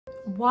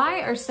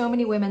Why are so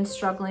many women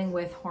struggling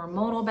with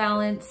hormonal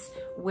balance,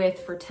 with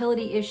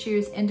fertility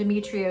issues,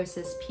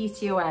 endometriosis,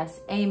 PCOS,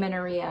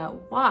 amenorrhea?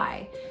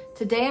 Why?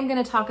 Today I'm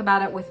going to talk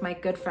about it with my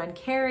good friend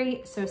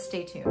Carrie, so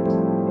stay tuned.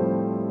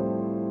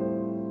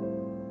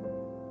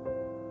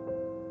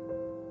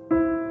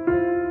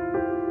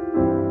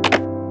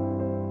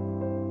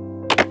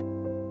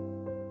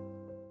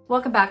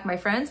 Welcome back, my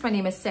friends. My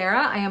name is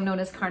Sarah. I am known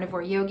as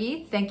Carnivore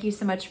Yogi. Thank you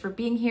so much for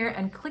being here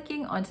and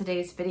clicking on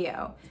today's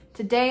video.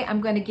 Today,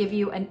 I'm going to give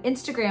you an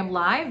Instagram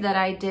live that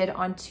I did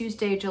on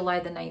Tuesday, July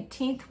the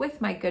 19th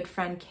with my good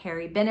friend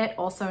Carrie Bennett,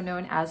 also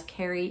known as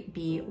Carrie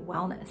B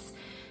Wellness.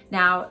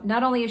 Now,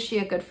 not only is she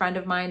a good friend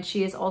of mine,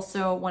 she is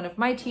also one of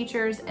my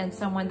teachers and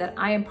someone that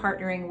I am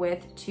partnering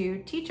with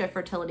to teach a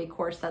fertility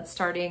course that's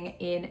starting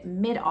in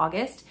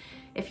mid-August.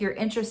 If you're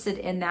interested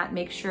in that,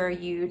 make sure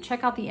you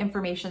check out the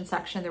information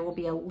section. There will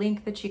be a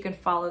link that you can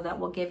follow that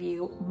will give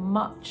you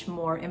much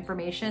more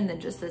information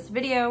than just this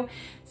video.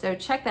 So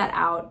check that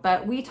out.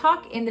 But we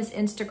talk in this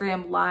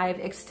Instagram live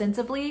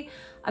extensively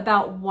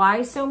about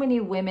why so many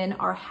women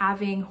are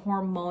having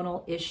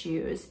hormonal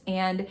issues,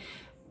 and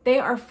they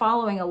are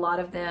following, a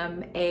lot of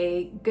them,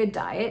 a good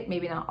diet,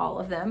 maybe not all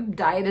of them.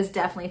 Diet is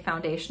definitely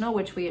foundational,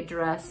 which we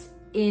address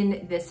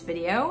in this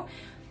video.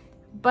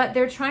 But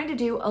they're trying to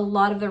do a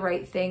lot of the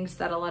right things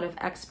that a lot of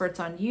experts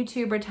on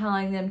YouTube are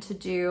telling them to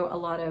do, a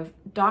lot of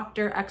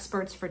doctor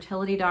experts,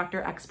 fertility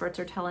doctor experts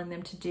are telling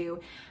them to do,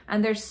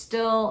 and they're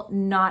still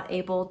not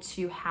able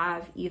to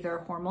have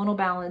either hormonal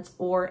balance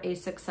or a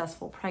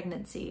successful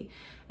pregnancy.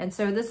 And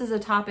so this is a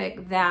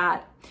topic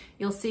that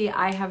you'll see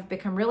I have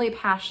become really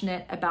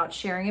passionate about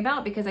sharing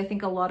about, because I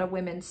think a lot of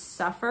women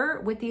suffer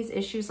with these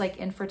issues like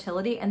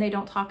infertility and they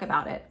don't talk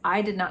about it.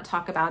 I did not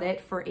talk about it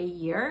for a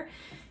year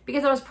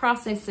because I was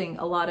processing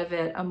a lot of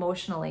it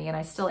emotionally, and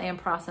I still am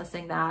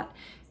processing that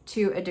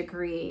to a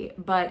degree.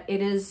 But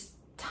it is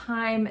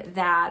time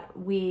that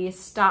we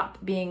stop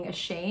being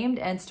ashamed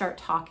and start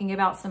talking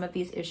about some of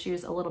these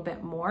issues a little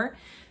bit more.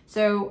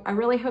 So I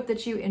really hope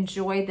that you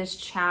enjoy this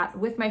chat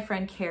with my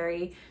friend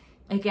Carrie.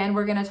 Again,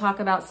 we're going to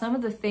talk about some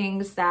of the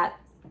things that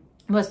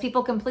most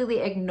people completely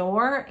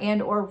ignore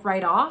and or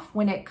write off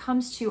when it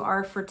comes to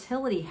our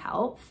fertility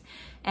health.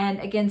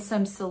 And again,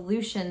 some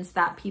solutions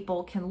that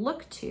people can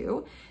look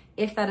to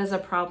if that is a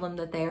problem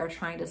that they are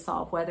trying to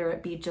solve, whether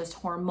it be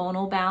just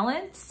hormonal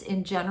balance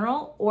in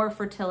general or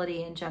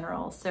fertility in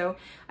general. So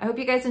I hope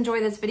you guys enjoy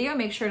this video.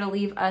 Make sure to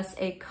leave us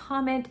a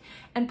comment,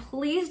 and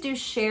please do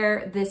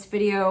share this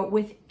video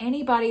with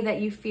anybody that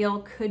you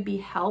feel could be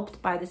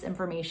helped by this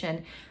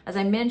information. As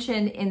I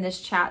mentioned in this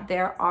chat,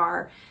 there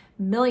are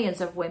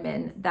millions of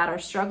women that are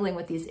struggling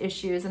with these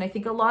issues, and I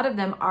think a lot of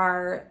them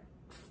are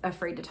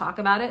afraid to talk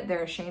about it.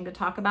 They're ashamed to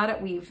talk about it.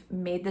 We've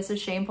made this a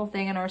shameful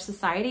thing in our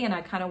society, and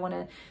I kind of want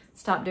to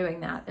stop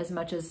doing that as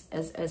much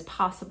as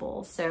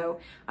possible.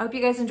 So I hope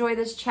you guys enjoy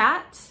this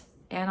chat,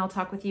 and I'll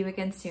talk with you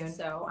again soon.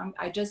 So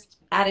I just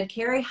added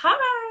Carrie.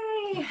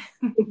 Hi.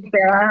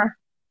 Sarah.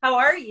 How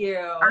are you?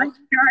 I'm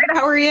good.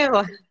 How are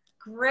you?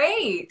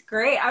 Great,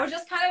 great. I was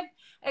just kind of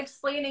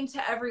explaining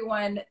to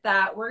everyone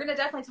that we're going to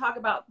definitely talk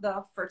about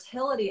the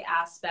fertility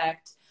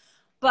aspect.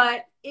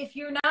 But if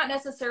you're not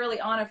necessarily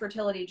on a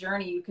fertility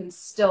journey, you can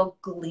still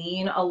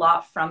glean a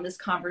lot from this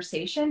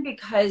conversation,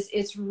 because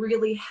it's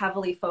really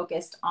heavily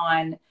focused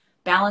on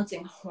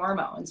balancing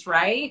hormones,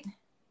 right?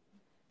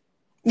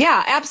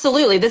 Yeah,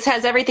 absolutely. This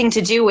has everything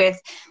to do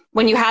with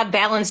when you have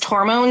balanced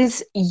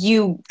hormones,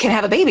 you can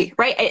have a baby,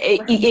 right?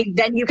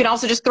 Then you can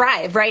also just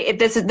thrive, right?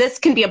 This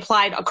can be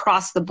applied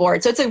across the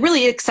board. So it's a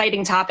really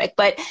exciting topic,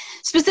 but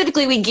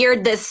specifically we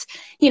geared this,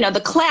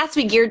 the class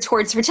we geared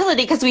towards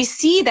fertility because we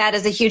see that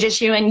as a huge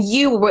issue, and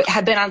you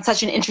have been on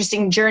such an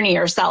interesting journey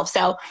yourself.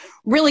 So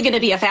really going to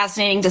be a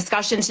fascinating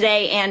discussion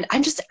today. And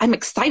I'm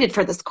excited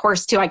for this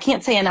course too. I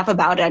can't say enough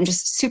about it. I'm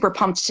just super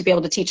pumped to be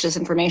able to teach this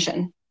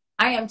information.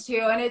 I am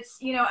too. And it's,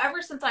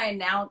 ever since I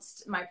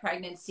announced my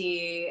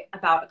pregnancy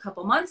about a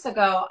couple months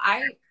ago,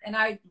 I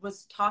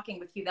was talking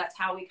with you, that's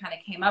how we kind of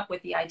came up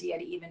with the idea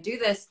to even do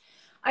this.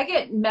 I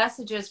get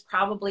messages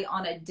probably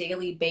on a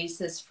daily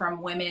basis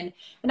from women,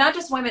 and not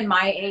just women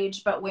my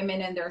age, but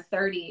women in their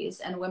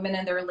 30s and women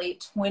in their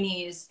late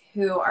 20s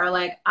who are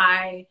like,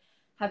 I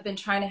have been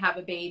trying to have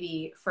a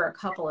baby for a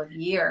couple of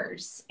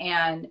years,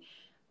 and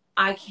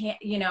I can't,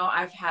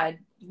 I've had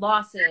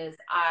losses.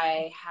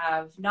 I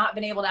have not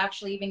been able to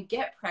actually even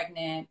get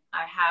pregnant.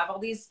 I have all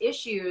these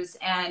issues,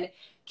 and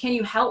can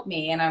you help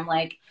me? And I'm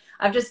like,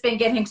 I've just been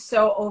getting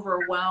so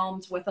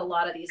overwhelmed with a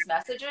lot of these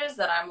messages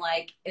that I'm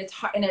like, it's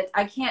hard. And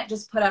I can't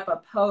just put up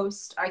a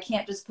post. I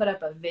can't just put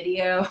up a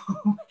video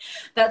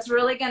that's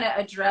really going to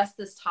address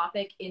this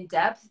topic in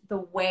depth the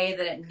way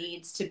that it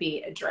needs to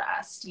be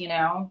addressed,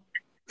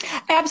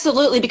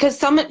 Absolutely, because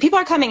some people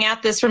are coming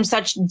at this from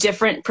such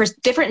different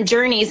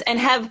journeys, and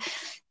have,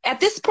 at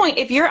this point,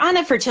 if you're on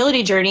a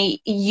fertility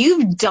journey,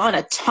 you've done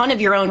a ton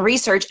of your own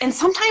research, and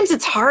sometimes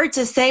it's hard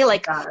to say,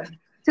 like,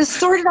 to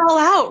sort it all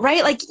out,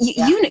 right? Like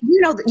you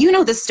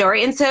know the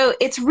story. And so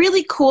it's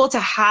really cool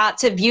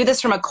to view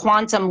this from a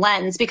quantum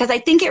lens, because I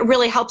think it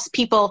really helps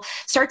people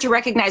start to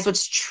recognize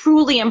what's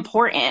truly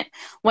important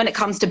when it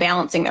comes to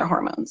balancing their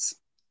hormones.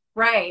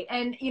 Right.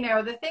 And, you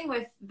know, the thing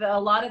with a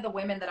lot of the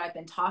women that I've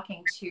been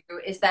talking to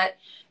is that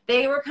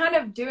they were kind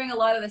of doing a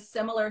lot of the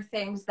similar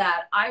things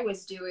that I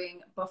was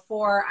doing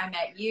before I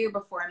met you,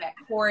 before I met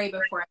Corey,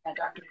 before I met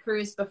Dr.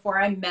 Cruz, before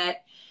I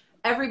met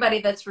everybody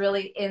that's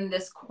really in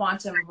this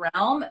quantum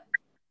realm.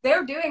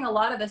 They're doing a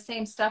lot of the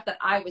same stuff that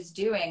I was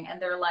doing.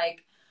 And they're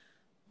like,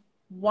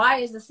 why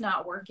is this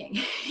not working?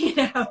 You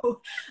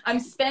know, I'm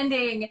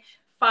spending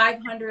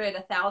 $500,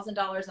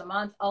 $1,000 a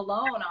month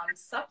alone on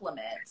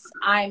supplements.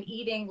 I'm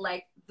eating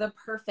like the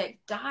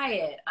perfect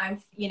diet.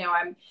 And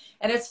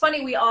it's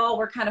funny, we all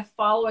were kind of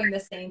following the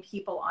same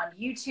people on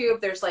YouTube.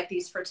 There's like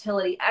these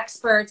fertility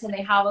experts, and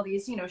they have all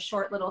these, you know,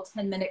 short little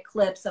 10-minute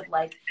clips of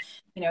like,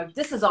 you know,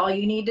 this is all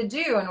you need to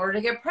do in order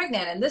to get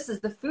pregnant. And this is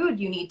the food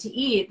you need to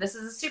eat. This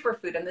is a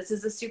superfood, and this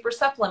is a super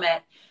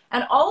supplement.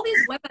 And all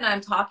these women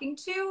I'm talking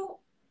to,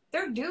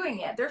 they're doing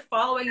it. They're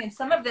following, and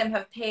some of them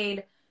have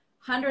paid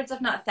hundreds, if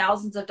not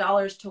thousands of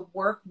dollars to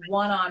work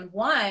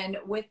one-on-one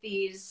with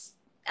these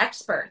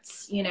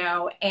experts, you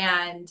know,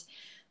 and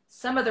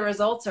some of the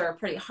results are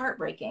pretty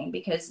heartbreaking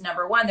because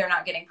number one, they're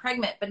not getting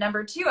pregnant. But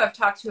number two, I've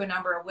talked to a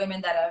number of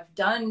women that have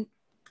done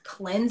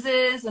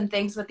cleanses and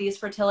things with these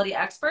fertility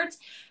experts,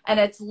 and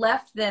it's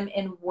left them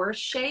in worse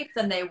shape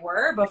than they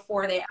were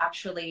before they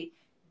actually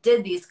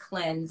did these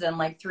cleanse and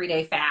like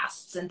 3-day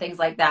fasts and things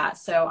like that.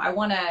 So I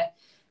want to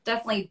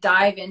definitely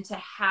dive into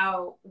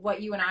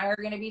what you and I are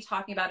going to be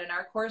talking about in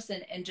our course,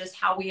 and just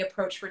how we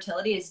approach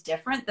fertility is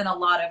different than a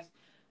lot of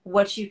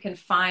what you can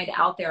find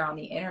out there on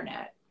the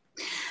internet.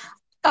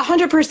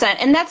 100%.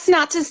 And that's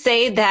not to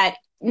say that,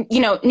 you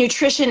know,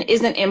 nutrition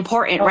isn't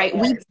important, right?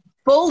 We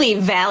fully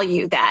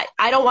value that.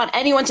 I don't want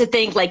anyone to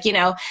think like, you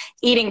know,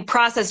 eating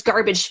processed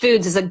garbage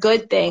foods is a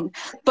good thing.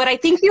 But I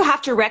think you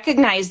have to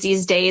recognize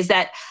these days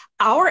that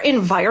our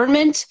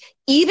environment,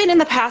 even in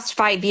the past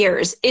 5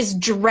 years, is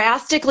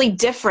drastically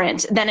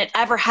different than it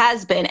ever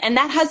has been. And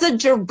that has a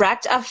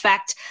direct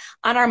effect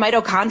on our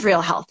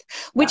mitochondrial health,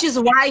 which is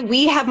why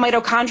we have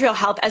mitochondrial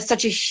health as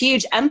such a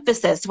huge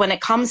emphasis when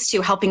it comes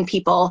to helping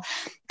people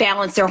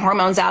balance their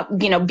hormones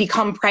out, you know,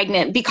 become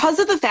pregnant, because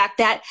of the fact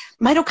that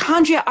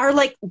mitochondria are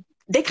like,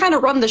 they kind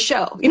of run the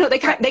show, you know, they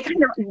kind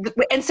of,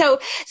 and so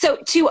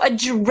to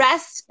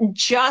address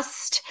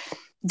just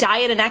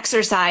diet and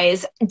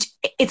exercise,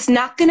 it's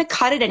not going to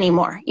cut it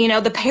anymore. You know,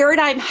 the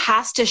paradigm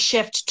has to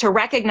shift to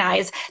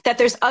recognize that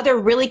there's other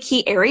really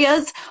key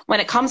areas when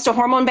it comes to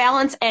hormone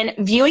balance, and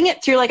viewing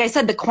it through, like I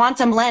said, the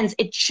quantum lens,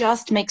 it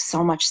just makes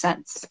so much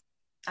sense.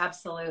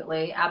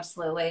 Absolutely.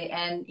 Absolutely.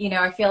 And, you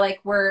know, I feel like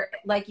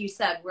like you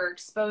said, we're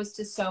exposed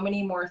to so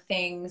many more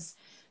things,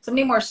 so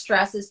many more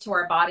stresses to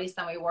our bodies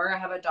than we were. I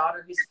have a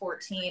daughter who's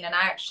 14, and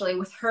I actually,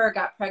 with her,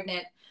 got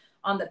pregnant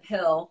on the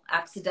pill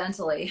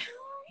accidentally.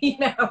 You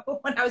know,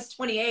 when I was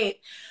 28.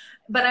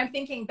 But I'm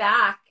thinking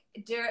back,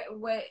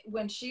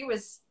 when she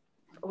was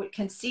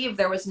conceived,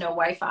 there was no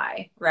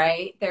Wi-Fi,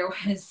 right?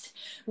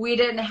 We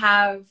didn't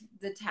have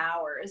the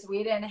towers.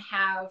 We didn't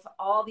have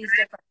all these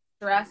different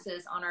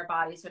stresses on our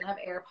bodies. We didn't have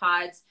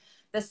AirPods.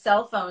 The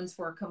cell phones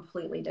were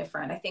completely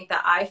different. I think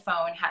the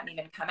iPhone hadn't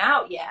even come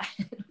out yet.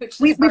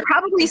 We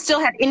probably still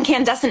had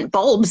incandescent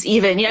bulbs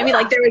even. You know, I mean,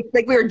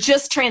 like we were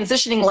just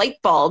transitioning light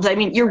bulbs. I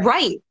mean, you're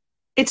right.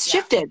 It's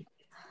shifted.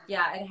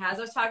 Yeah, it has.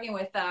 I was talking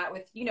with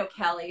you know,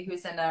 Kelly,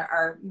 who's in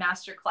our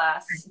master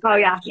class. Oh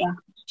yeah.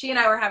 She and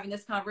I were having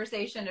this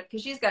conversation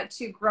because she's got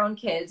 2 grown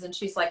kids, and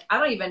she's like, I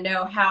don't even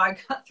know how I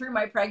got through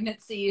my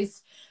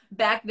pregnancies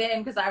back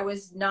then, because I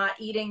was not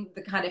eating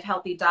the kind of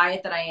healthy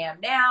diet that I am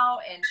now.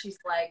 And she's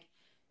like,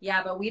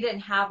 yeah, but we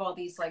didn't have all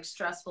these like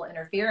stressful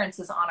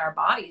interferences on our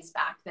bodies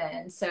back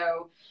then.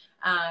 So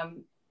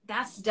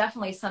that's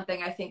definitely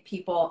something I think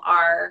people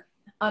are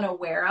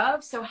unaware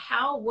of. So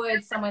how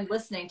would someone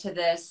listening to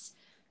this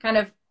kind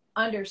of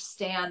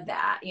understand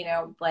that, you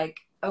know,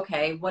 like,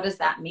 okay, what does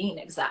that mean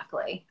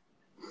exactly?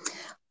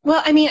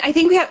 Well, I mean, I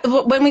think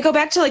when we go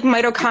back to like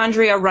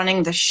mitochondria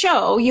running the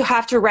show, you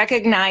have to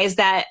recognize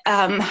that,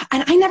 and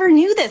I never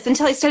knew this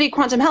until I studied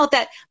quantum health,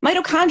 that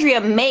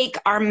mitochondria make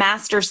our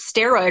master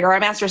steroid or our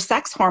master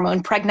sex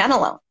hormone,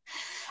 pregnenolone.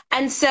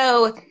 And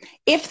so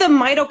if the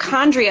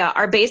mitochondria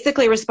are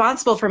basically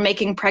responsible for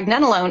making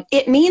pregnenolone,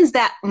 it means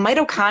that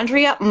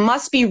mitochondria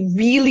must be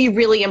really,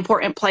 really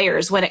important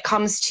players when it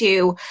comes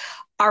to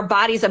our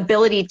body's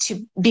ability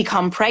to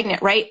become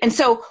pregnant, right? And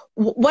so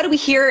what do we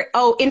hear?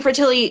 Oh,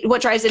 infertility,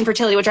 what drives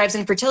infertility? What drives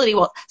infertility?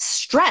 Well,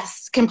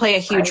 stress can play a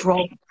huge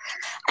role.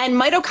 And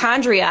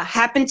mitochondria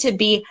happen to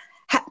be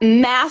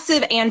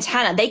massive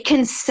antenna. They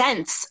can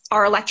sense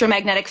our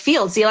electromagnetic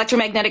fields, the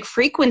electromagnetic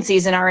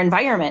frequencies in our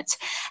environment.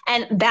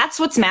 And that's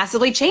what's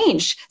massively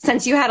changed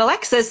since you had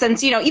Alexis,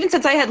 since, you know, even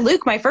since I had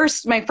Luke, my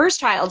first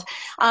child.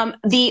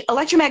 The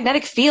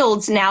electromagnetic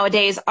fields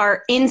nowadays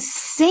are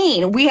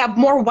insane. We have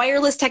more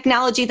wireless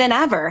technology than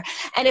ever.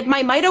 And if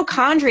my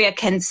mitochondria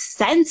can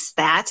sense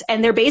that,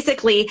 and they're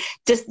basically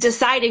just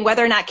deciding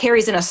whether or not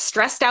Carrie's in a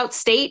stressed out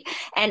state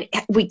and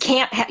we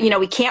can't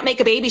make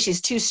a baby,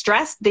 she's too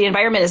stressed, the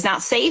environment is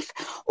not safe,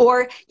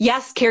 or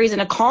yes, Carrie's in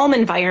a calm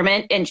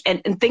environment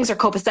and things are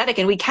copacetic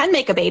and we can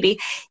make a baby.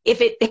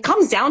 If it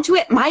comes down to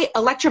it, my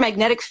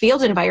electromagnetic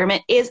field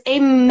environment is a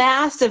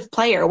massive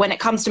player when it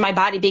comes to my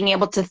body being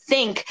able to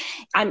think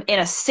I'm in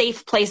a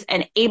safe place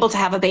and able to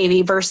have a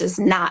baby versus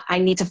not. I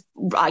need to,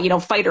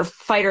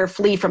 fight or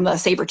flee from the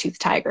saber-toothed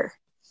tiger.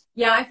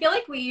 Yeah, I feel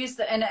like we use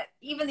and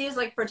even these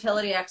like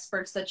fertility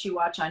experts that you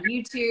watch on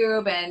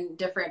YouTube and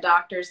different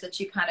doctors that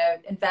you kind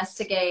of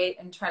investigate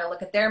and try to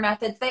look at their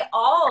methods, they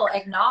all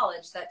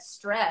acknowledge that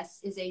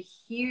stress is a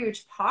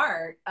huge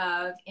part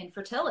of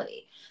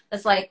infertility.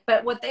 It's like,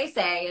 but what they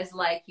say is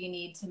like, you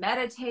need to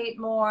meditate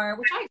more,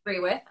 which I agree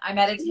with. I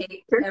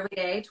meditate every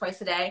day,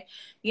 twice a day.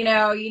 You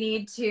know, you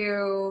need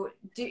to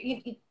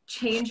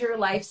change your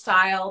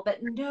lifestyle, but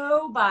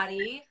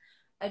nobody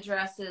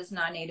addresses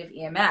non-native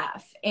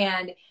EMF.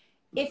 And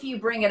if you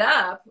bring it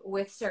up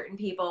with certain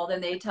people,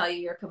 then they tell you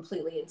you're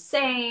completely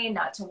insane,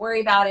 not to worry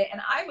about it.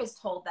 And I was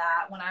told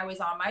that when I was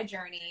on my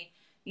journey,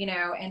 you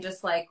know, and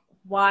just like,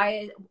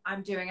 why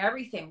I'm doing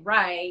everything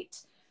right,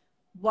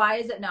 why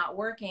is it not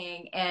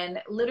working?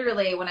 And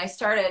literally when I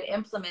started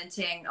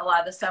implementing a lot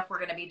of the stuff we're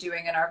going to be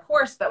doing in our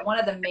course, but one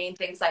of the main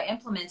things I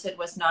implemented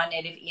was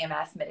non-native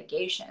EMF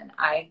mitigation.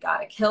 I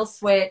got a kill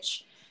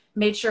switch,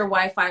 made sure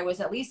Wi-Fi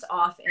was at least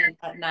off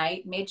at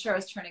night, made sure I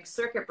was turning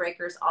circuit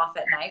breakers off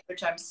at night,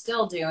 which I'm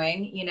still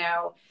doing, you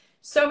know,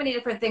 so many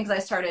different things I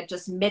started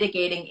just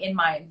mitigating in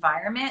my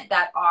environment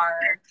that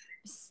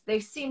they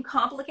seem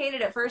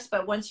complicated at first,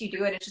 but once you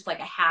do it, it's just like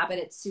a habit.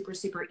 It's super,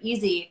 super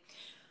easy.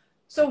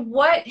 So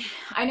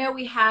I know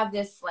we have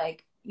this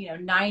like, you know,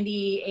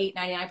 98,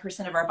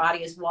 99% of our body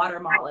is water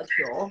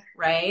molecule,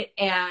 right?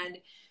 And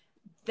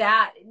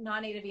that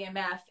non-native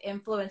EMF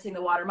influencing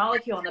the water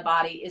molecule in the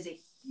body is a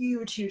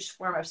huge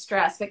form of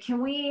stress. But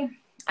can we,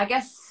 I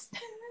guess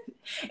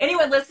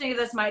anyone listening to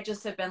this might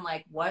just have been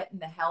like, what in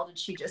the hell did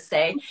she just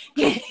say?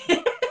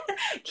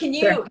 Can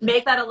you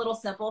make that a little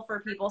simple for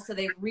people so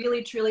they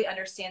really truly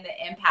understand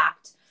the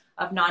impact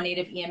of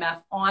non-native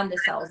EMF on the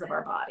cells of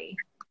our body?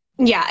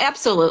 Yeah,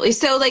 absolutely.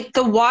 So like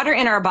the water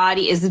in our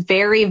body is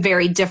very,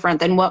 very different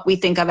than what we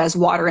think of as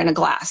water in a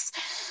glass.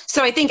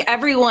 So I think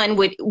everyone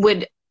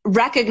would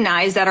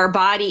recognize that our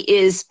body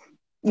is,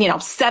 you know,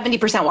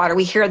 70% water.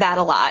 We hear that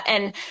a lot.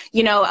 And,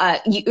 you know,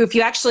 if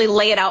you actually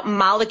lay it out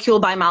molecule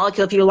by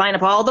molecule, if you line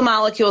up all the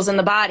molecules in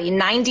the body,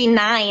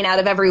 99 out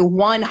of every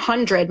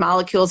 100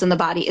 molecules in the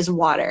body is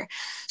water.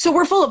 So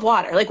we're full of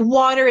water. Like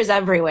water is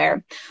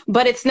everywhere,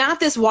 but it's not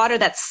this water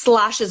that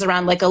sloshes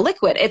around like a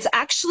liquid. It's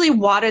actually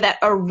water that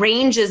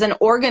arranges and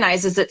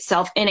organizes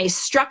itself in a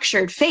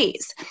structured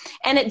phase.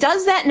 And it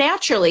does that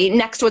naturally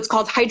next to what's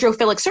called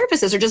hydrophilic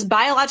surfaces, or just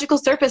biological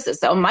surfaces.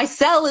 So my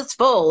cell is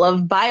full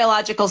of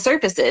biological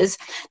surfaces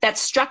that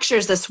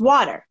structures this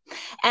water.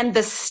 And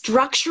the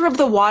structure of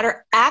the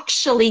water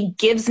actually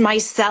gives my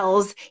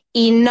cells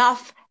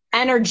enough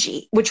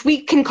energy, which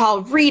we can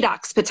call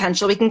redox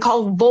potential, we can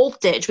call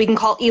voltage, we can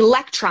call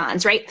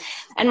electrons, right?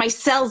 And my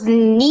cells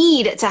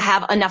need to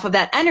have enough of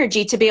that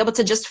energy to be able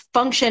to just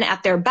function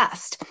at their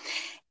best.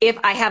 If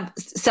I have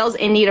cells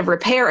in need of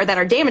repair or that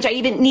are damaged, I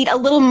even need a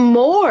little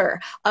more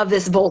of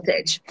this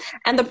voltage.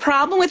 And the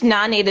problem with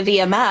non-native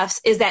EMFs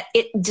is that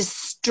it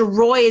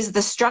destroys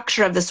the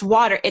structure of this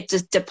water. It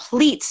just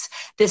depletes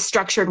this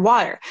structured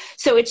water.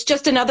 So it's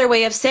just another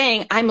way of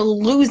saying I'm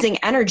losing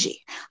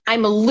energy.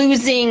 I'm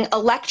losing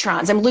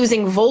electrons. I'm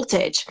losing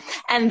voltage.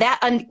 And that,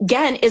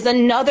 again, is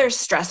another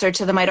stressor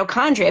to the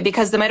mitochondria,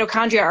 because the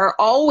mitochondria are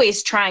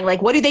always trying,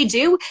 like, what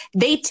do?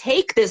 They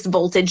take this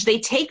voltage, they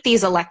take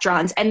these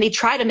electrons, and they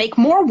try to make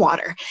more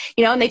water,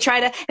 you know, and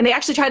they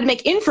actually try to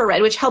make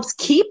infrared, which helps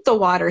keep the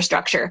water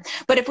structure.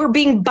 But if we're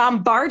being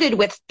bombarded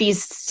with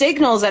these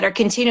signals that are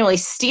continually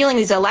stealing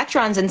these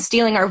electrons and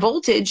stealing our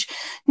voltage,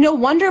 no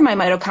wonder my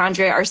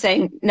mitochondria are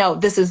saying, no,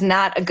 this is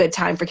not a good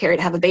time for Carrie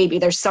to have a baby.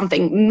 There's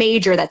something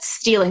major that's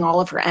stealing all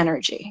of her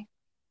energy.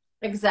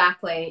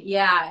 Exactly.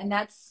 Yeah. And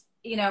that's,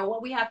 you know,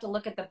 what we have to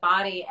look at the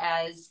body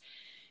as,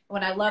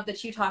 what I love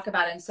that you talk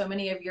about in so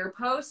many of your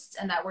posts,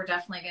 and that we're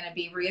definitely going to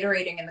be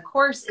reiterating in the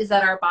course, is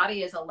that our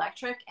body is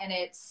electric, and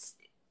it's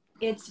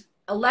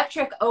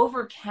electric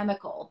over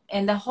chemical.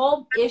 And the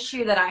whole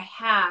issue that I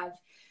have,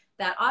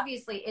 that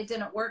obviously it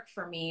didn't work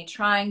for me,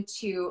 trying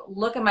to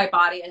look at my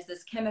body as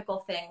this chemical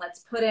thing. Let's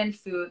put in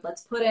food,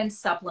 let's put in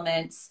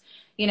supplements,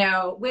 you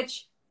know,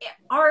 which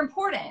are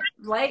important.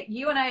 Like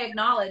you and I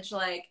acknowledge,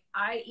 like,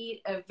 I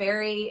eat a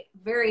very,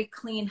 very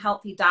clean,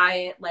 healthy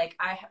diet. Like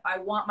I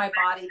want my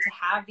body to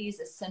have these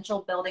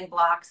essential building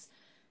blocks,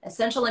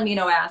 essential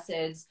amino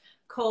acids,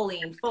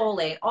 choline,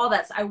 folate, all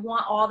that. So I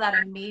want all that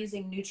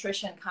amazing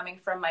nutrition coming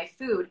from my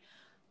food.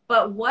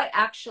 But what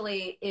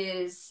actually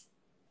is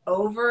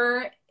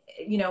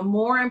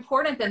more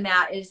important than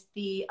that is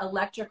the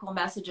electrical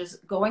messages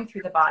going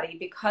through the body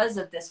because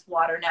of this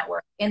water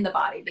network in the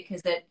body,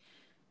 because it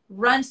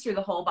runs through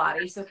the whole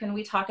body. So can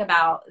we talk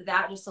about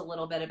that just a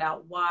little bit,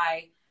 about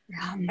why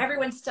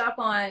everyone's stuck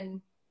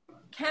on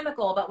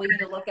chemical, but we need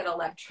to look at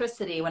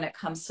electricity when it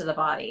comes to the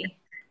body?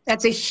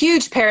 That's a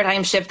huge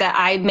paradigm shift that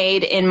I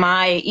made in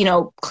my,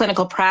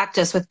 clinical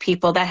practice with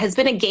people. That has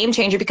been a game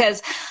changer,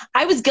 because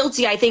I was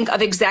guilty, I think,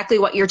 of exactly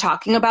what you're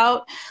talking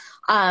about.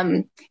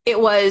 It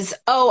was,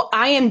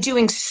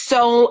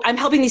 I'm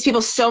helping these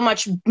people so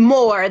much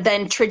more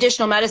than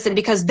traditional medicine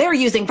because they're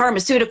using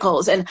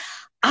pharmaceuticals and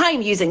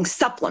I'm using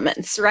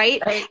supplements, right?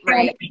 Right.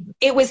 And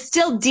it was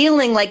still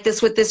dealing like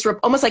this with this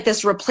almost like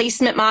this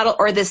replacement model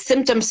or this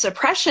symptom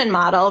suppression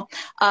model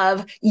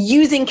of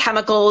using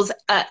chemicals,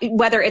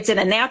 whether it's in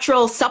a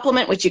natural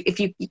supplement, which you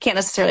can't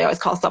necessarily always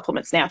call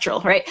supplements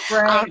natural, right?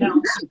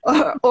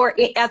 Or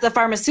as a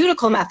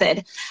pharmaceutical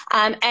method.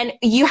 And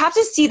you have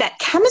to see that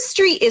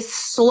chemistry is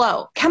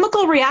slow.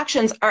 Chemical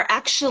reactions are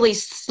actually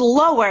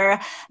slower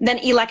than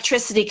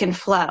electricity can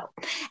flow.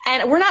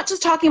 And we're not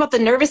just talking about the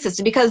nervous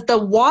system, because the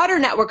water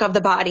network of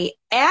the body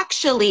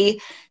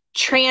actually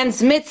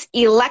transmits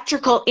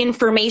electrical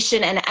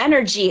information and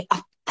energy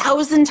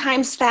 1,000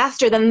 times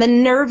faster than the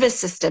nervous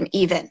system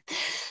even.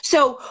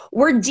 So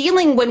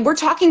when we're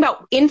talking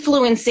about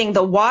influencing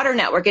the water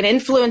network and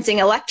influencing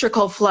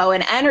electrical flow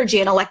and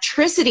energy and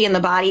electricity in the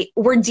body,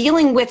 we're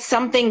dealing with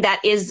something that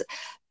is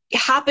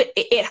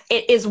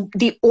it is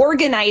the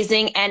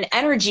organizing and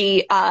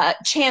energy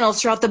channels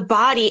throughout the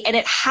body, and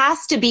it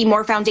has to be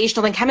more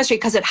foundational than chemistry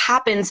because it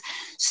happens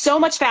so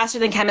much faster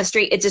than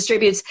chemistry. It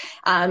distributes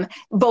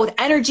both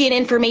energy and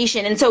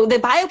information, and so the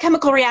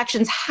biochemical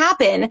reactions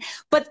happen,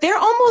 but they're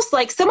almost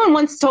like, someone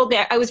once told me,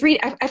 I was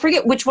reading, I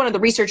forget which one of the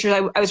researchers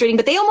I was reading,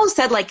 but they almost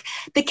said like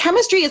the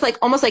chemistry is like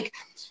almost like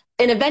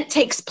an event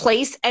takes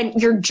place and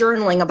you're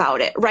journaling about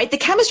it, right? The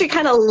chemistry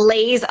kind of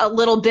lays a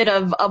little bit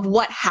of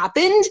what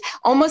happened,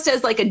 almost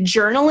as like a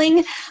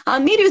journaling.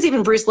 Maybe it was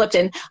even Bruce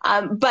Lipton.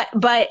 But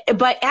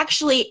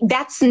actually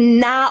that's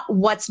not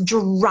what's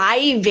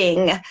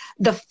driving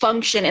the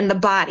function in the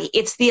body.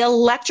 It's the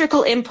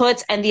electrical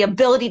inputs and the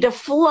ability to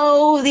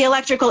flow the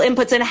electrical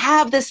inputs and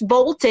have this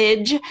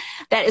voltage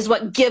that is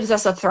what gives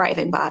us a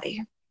thriving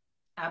body.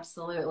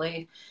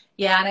 Absolutely.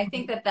 Yeah. And I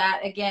think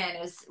that again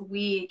is,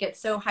 we get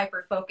so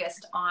hyper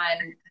focused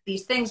on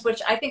these things, which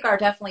I think are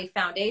definitely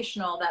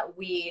foundational, that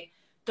we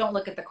don't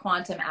look at the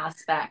quantum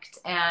aspect.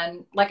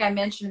 And like I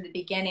mentioned in the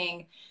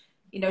beginning,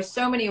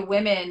 so many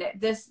women,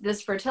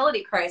 this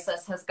fertility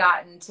crisis has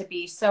gotten to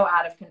be so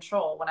out of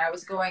control. When I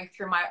was going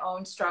through my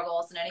own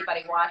struggles, and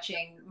anybody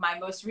watching my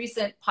most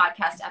recent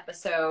podcast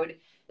episode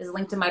is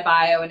linked in my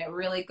bio, and it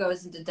really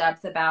goes into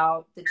depth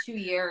about the 2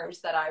 years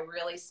that I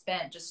really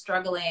spent just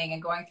struggling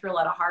and going through a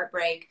lot of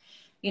heartbreak.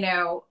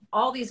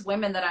 All these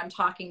women that I'm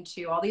talking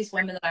to, all these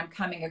women that I'm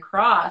coming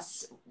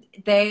across,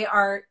 they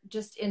are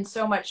just in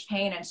so much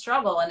pain and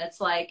struggle. And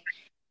it's like,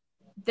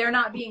 they're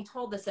not being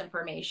told this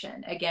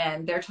information.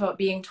 Again, they're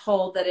being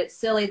told that it's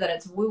silly, that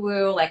it's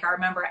woo-woo. Like, I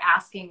remember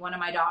asking one of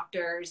my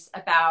doctors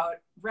about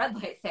red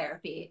light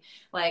therapy.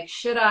 Like,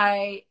 should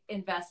I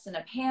invest in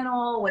a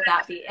panel? Would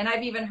that be? And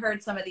I've even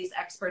heard some of these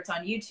experts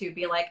on YouTube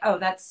be like, oh,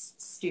 that's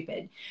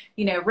stupid.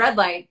 Red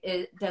light,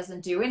 it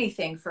doesn't do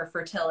anything for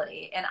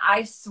fertility. And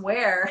I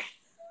swear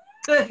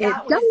that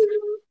was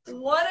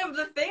one of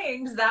the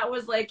things that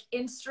was like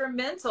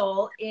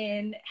instrumental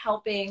in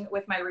helping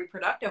with my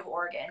reproductive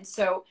organs.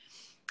 So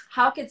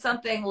how could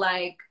something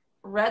like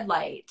red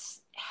light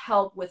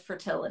help with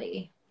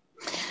fertility?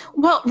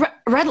 Well,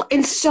 red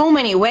in so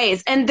many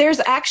ways. And there's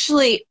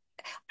actually,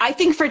 I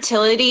think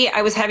fertility,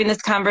 I was having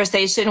this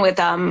conversation with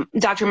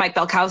Dr. Mike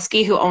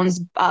Belkowski, who owns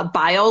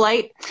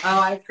BioLite. Oh,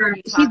 I've heard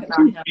you talk about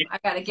him. I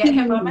got to get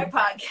him on my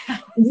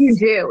podcast. You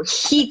do.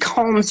 He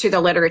combs through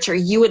the literature.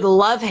 You would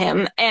love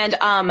him. And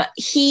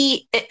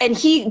he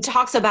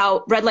talks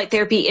about red light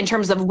therapy in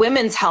terms of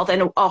women's health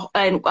and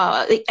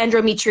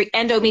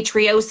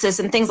endometriosis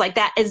and things like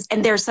that.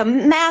 And there's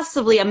some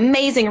massively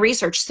amazing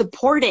research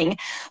supporting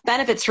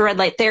benefits for red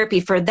light therapy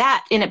for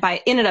that in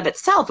and of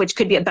itself, which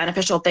could be a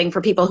beneficial thing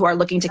for people who are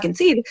looking to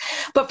conceive.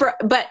 But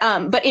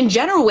in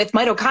general, with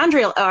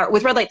mitochondrial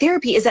with red light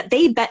therapy, is that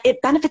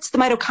it benefits the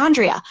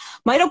mitochondria.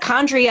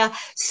 Mitochondria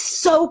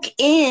soak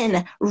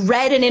in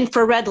red and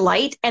infrared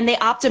light, and they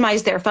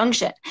optimize their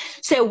function.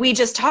 So we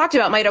just talked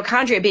about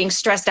mitochondria being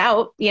stressed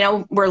out.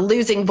 We're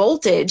losing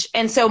voltage,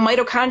 and so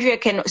mitochondria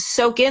can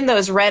soak in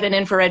those red and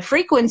infrared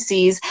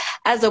frequencies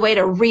as a way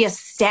to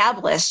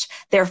reestablish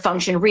their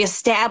function,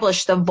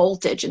 reestablish the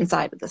voltage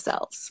inside of the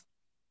cells.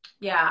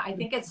 Yeah, I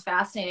think it's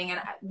fascinating.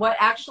 And what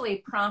actually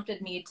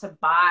prompted me to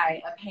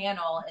buy a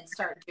panel and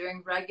start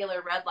doing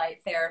regular red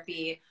light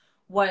therapy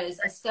was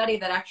a study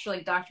that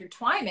actually Dr.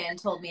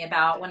 Twyman told me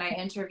about when I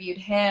interviewed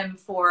him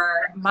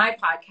for my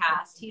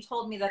podcast. He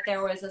told me that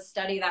there was a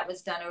study that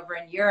was done over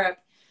in Europe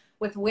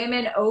with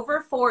women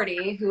over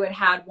 40 who had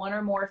had one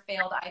or more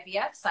failed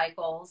IVF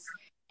cycles.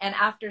 And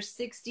after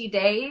 60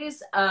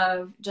 days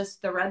of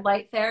just the red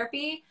light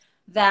therapy,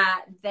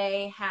 that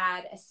they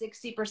had a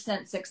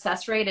 60%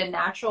 success rate in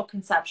natural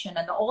conception.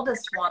 And the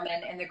oldest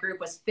woman in the group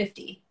was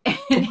 50.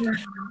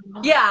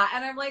 Yeah.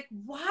 And I'm like,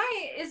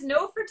 why is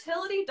no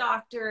fertility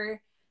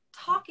doctor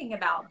talking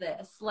about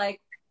this? Like,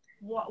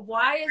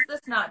 why is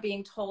this not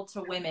being told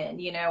to women?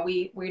 You know,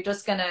 we're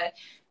just going to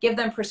give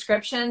them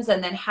prescriptions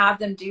and then have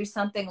them do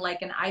something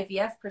like an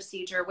IVF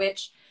procedure,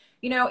 which,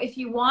 you know, if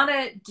you want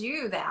to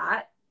do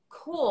that,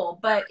 cool.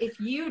 But if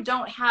you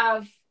don't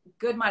have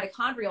good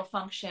mitochondrial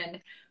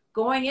function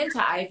going into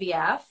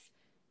IVF,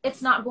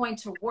 it's not going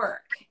to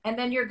work. And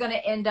then you're going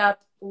to end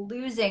up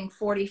losing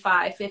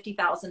 $45,000,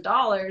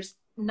 $50,000,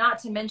 not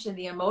to mention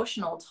the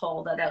emotional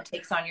toll that that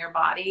takes on your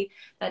body,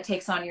 that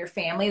takes on your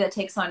family, that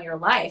takes on your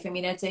life. I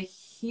mean, it's a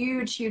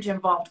huge, huge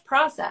involved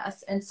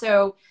process. And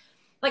so,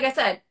 like I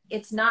said,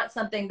 it's not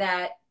something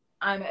that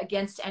I'm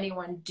against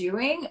anyone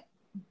doing,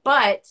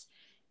 but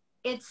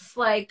it's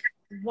like,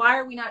 why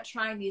are we not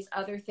trying these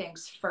other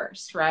things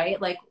first, right?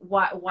 Like,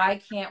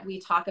 why can't we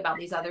talk about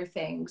these other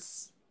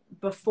things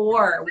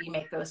before we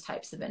make those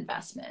types of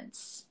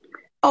investments?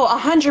 Oh,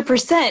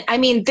 100%. I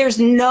mean, there's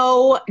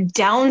no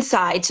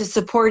downside to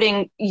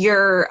supporting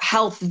your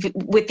health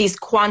with these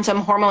quantum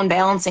hormone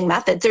balancing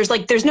methods.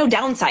 There's no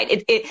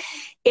downside.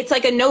 It's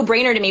like a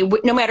no-brainer to me,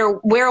 no matter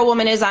where a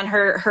woman is on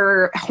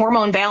her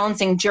hormone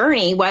balancing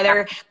journey,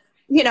 whether,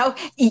 you know,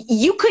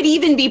 you could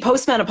even be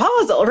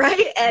postmenopausal,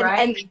 right?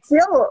 And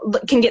still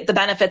can get the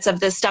benefits of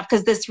this stuff,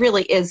 because this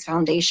really is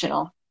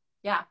foundational.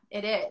 Yeah,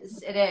 it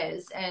is. It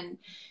is. And,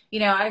 you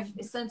know,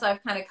 since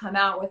I've kind of come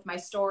out with my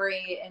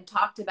story and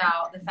talked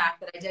about the fact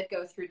that I did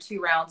go through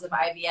 2 rounds of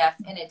IVF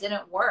and it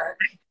didn't work,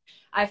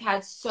 I've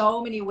had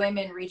so many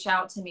women reach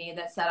out to me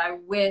that said, I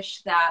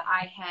wish that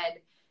I had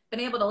been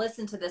able to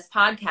listen to this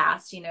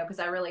podcast, you know, because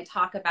I really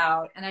talk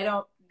about, and I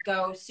don't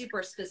go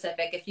super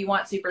specific. If you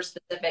want super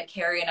specific,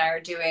 Carrie and I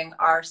are doing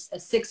a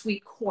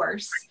 6-week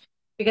course,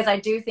 because I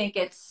do think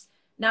it's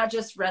not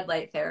just red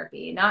light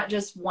therapy, not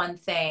just one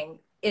thing.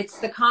 It's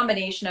the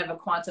combination of a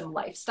quantum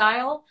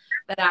lifestyle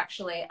that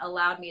actually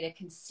allowed me to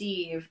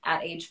conceive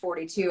at age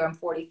 42. I'm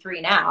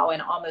 43 now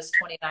and almost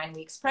 29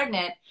 weeks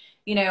pregnant.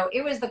 You know,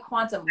 it was the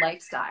quantum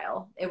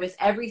lifestyle. It was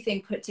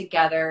everything put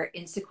together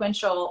in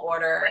sequential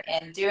order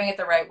and doing it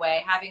the right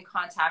way, having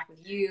contact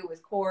with you,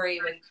 with Corey,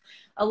 with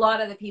a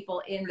lot of the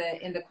people in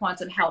the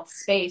quantum health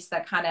space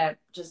that kind of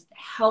just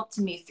helped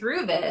me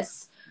through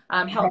this,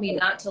 helped me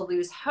not to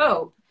lose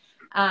hope.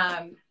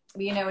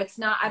 You know,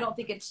 I don't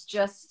think it's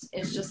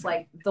just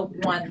like the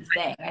one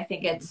thing. I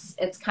think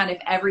it's kind of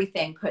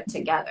everything put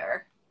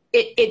together.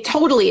 It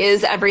totally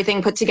is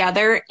everything put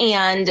together.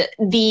 And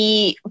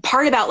the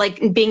part about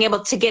like being able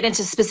to get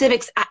into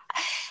specifics,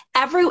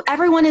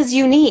 everyone is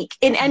unique.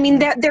 And I mean,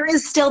 there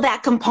is still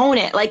that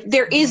component. Like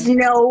there is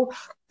no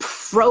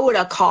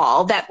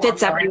protocol that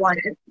fits everyone,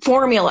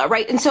 formula,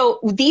 right? And so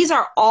these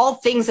are all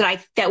things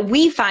that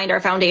we find are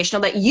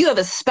foundational, that you have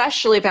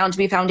especially found to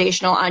be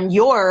foundational on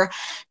your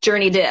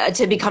journey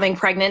to becoming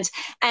pregnant.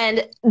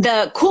 And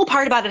the cool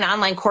part about an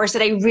online course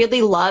that I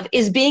really love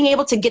is being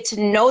able to get to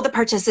know the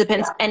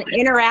participants and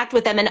interact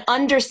with them and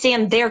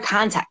understand their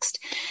context.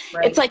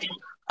 Right. It's like,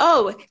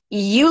 oh,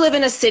 you live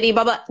in a city,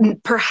 blah, blah,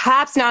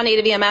 perhaps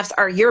non-native EMFs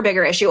are your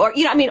bigger issue. Or,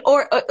 you know, I mean,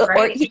 or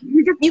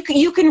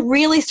you can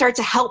really start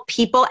to help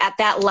people at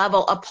that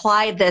level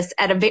apply this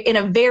in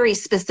a very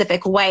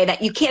specific way,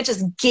 that you can't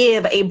just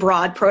give a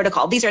broad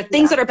protocol. These are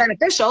things that are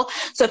beneficial.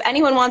 So if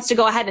anyone wants to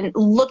go ahead and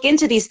look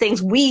into these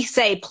things, we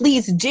say,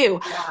 please do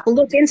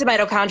look into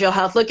mitochondrial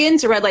health, look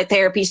into red light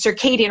therapy,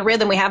 circadian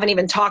rhythm we haven't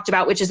even talked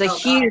about, which is a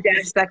huge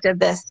aspect of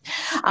this.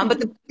 But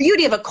the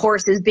beauty of a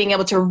course is being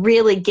able to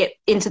really get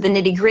into the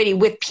nitty-gritty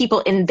with people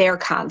in their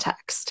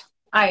context.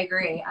 I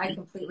agree. I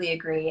completely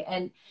agree.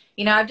 And,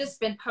 you know, I've just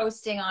been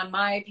posting on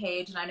my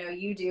page, and I know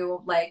you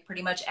do, like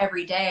pretty much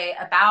every day,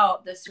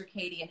 about the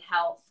circadian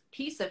health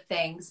piece of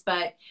things,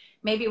 but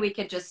maybe we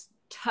could just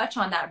touch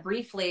on that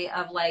briefly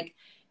of like,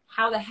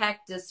 how the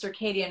heck does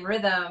circadian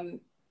rhythm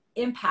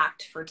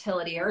impact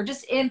fertility or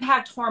just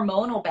impact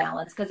hormonal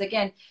balance? Because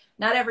again,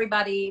 not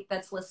everybody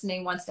that's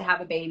listening wants to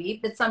have a baby,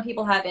 but some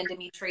people have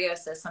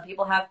endometriosis, some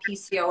people have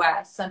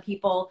PCOS, some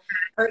people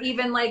are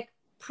even like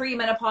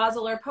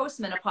premenopausal or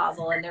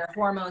postmenopausal and their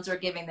hormones are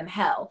giving them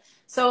hell.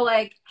 So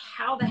like,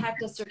 how the heck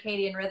does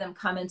circadian rhythm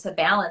come into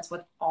balance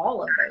with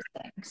all of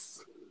those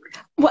things?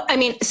 Well, I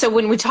mean, so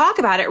when we talk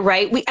about it,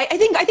 right, I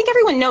think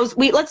everyone knows,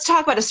 let's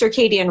talk about a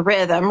circadian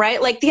rhythm,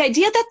 right? Like the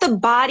idea that the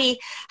body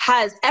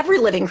has, every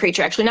living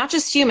creature, actually, not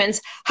just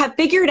humans, have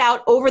figured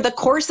out over the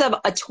course of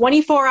a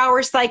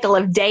 24-hour cycle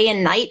of day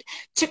and night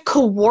to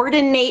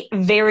coordinate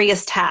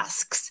various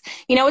tasks.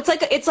 You know, it's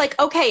like,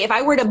 okay, if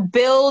I were to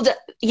build,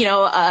 you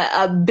know,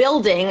 a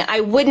building, I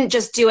wouldn't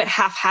just do it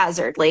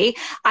haphazardly.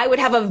 I would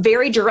have a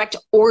very direct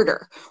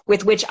order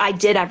with which I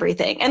did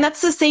everything. And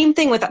that's the same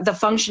thing with the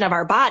function of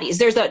our bodies.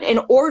 There's a an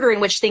order in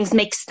which things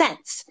make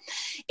sense.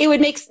 It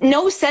would make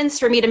no sense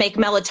for me to make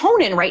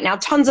melatonin right now,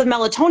 tons of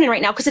melatonin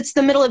right now, because it's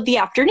the middle of the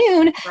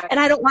afternoon and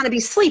I don't want to be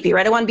sleepy,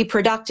 right? I want to be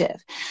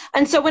productive.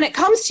 And so when it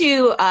comes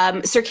to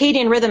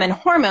circadian rhythm and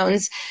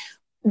hormones,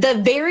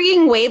 the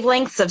varying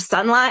wavelengths of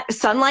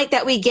sunlight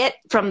that we get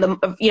from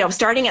the,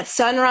 starting at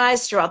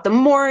sunrise throughout the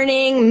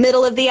morning,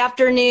 middle of the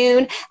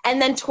afternoon,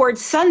 and then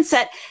towards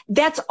sunset,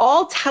 that's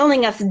all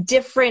telling us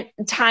different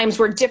times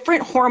where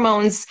different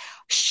hormones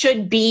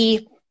should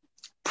be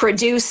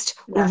produced,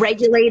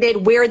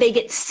 regulated, where they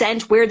get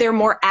sent, where they're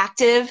more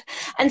active.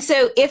 And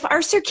so if our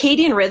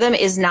circadian rhythm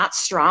is not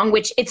strong,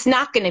 which it's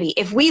not going to be,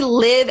 if we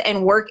live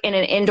and work in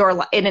an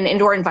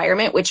indoor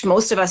environment, which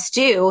most of us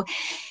do,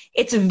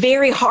 it's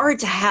very hard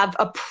to have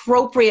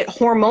appropriate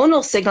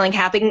hormonal signaling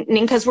happening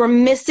because we're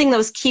missing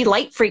those key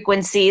light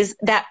frequencies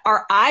that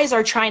our eyes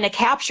are trying to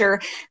capture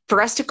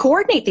for us to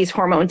coordinate these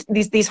hormones,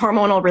 these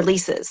hormonal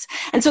releases.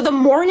 And so the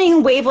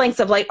morning wavelengths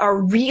of light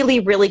are really,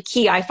 really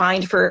key, I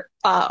find, for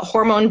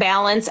hormone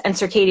balance and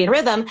circadian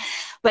rhythm.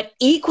 But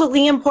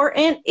equally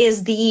important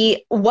is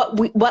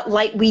what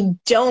light we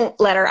don't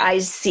let our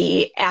eyes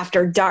see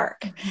after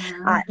dark.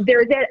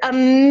 There's a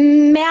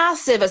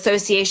massive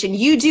association.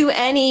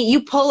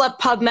 You pull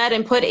up PubMed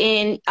and put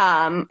in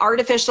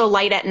artificial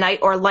light at night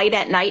or light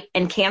at night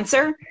and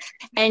cancer,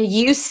 and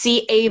you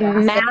see a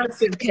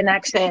massive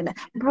connection.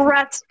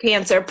 Breast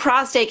cancer,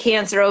 prostate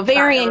cancer,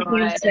 ovarian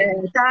cancer,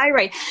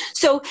 thyroid.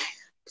 So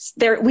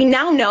we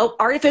now know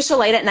artificial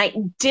light at night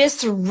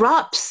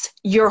disrupts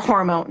your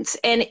hormones.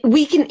 And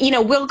we can,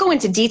 we'll go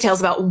into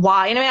details about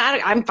why. And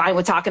I'm fine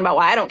with talking about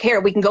why. I don't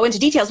care. We can go into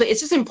details, but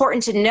it's just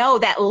important to know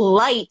that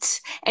light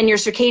and your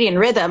circadian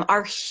rhythm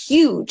are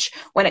huge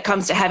when it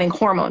comes to having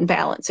hormone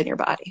balance in your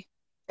body.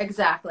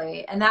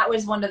 Exactly. And that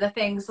was one of the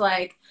things,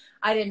 like,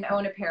 I didn't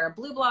own a pair of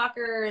blue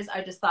blockers.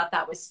 I just thought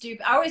that was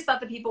stupid. I always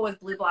thought the people with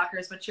blue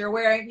blockers, but you're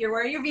wearing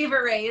your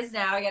Viva Rays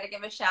now. I got to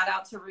give a shout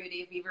out to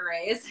Rudy, Viva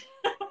Rays.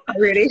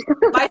 Rudy.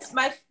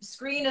 my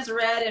screen is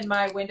red and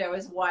my window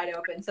is wide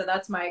open. So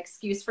that's my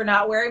excuse for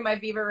not wearing my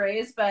Viva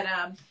Rays, but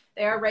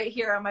they are right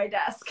here on my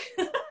desk.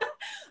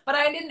 But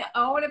I didn't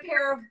own a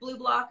pair of blue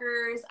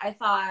blockers. I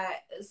thought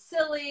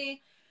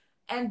silly.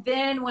 And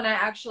then when I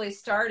actually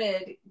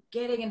started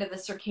getting into the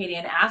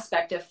circadian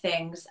aspect of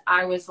things,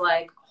 I was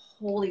like,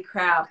 holy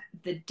crap,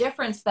 the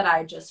difference that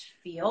I just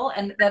feel,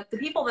 and that the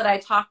people that I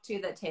talk to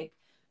that take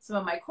some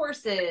of my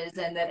courses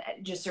and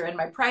that just are in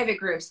my private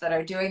groups that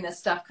are doing this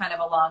stuff kind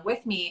of along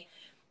with me,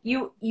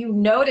 you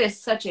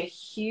notice such a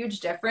huge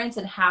difference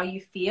in how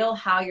you feel,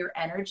 how your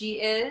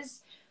energy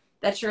is,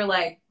 that you're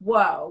like,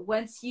 whoa,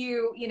 once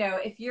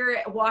if you're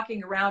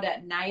walking around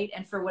at night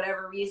and for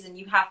whatever reason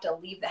you have to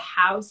leave the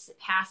house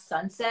past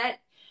sunset,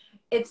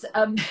 it's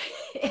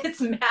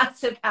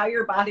massive how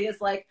your body is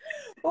like,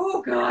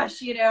 oh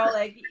gosh,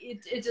 like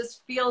it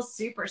just feels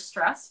super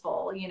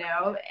stressful,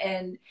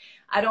 and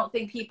I don't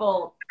think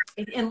people,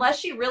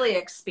 unless you really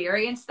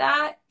experience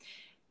that,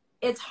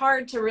 it's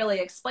hard to really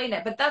explain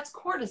it. But that's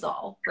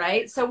cortisol,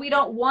 right? So we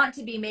don't want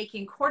to be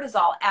making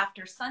cortisol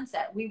after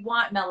sunset. We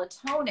want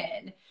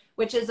melatonin,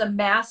 which is a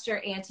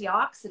master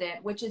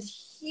antioxidant, which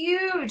is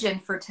huge in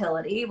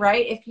fertility,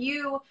 right? If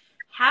you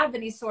have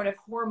any sort of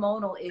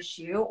hormonal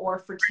issue or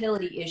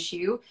fertility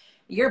issue,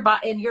 your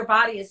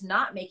body is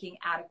not making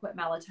adequate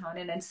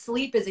melatonin, and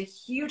sleep is a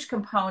huge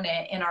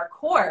component in our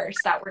course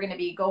that we're going to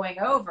be going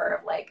over,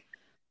 of like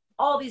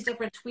all these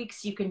different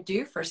tweaks you can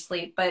do for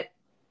sleep. But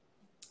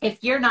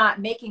if you're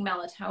not making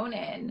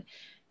melatonin,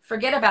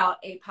 forget about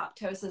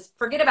apoptosis,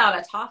 forget about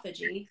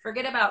autophagy,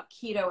 forget about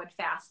keto and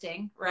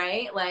fasting,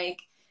 right?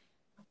 Like,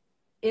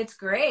 it's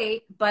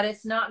great, but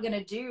it's not going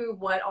to do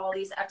what all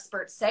these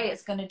experts say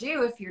it's going to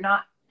do if you're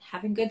not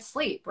having good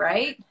sleep,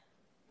 right?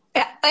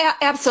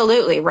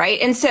 Absolutely, right.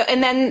 And so,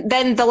 and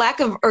then the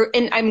lack of,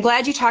 and I'm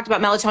glad you talked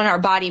about melatonin our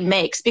body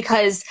makes,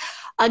 because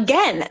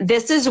again,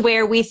 this is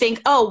where we think,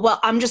 oh,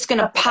 well, I'm just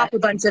going to pop a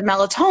bunch of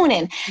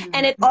melatonin.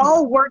 And it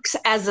all works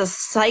as a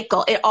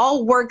cycle. It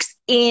all works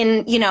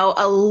in,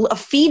 a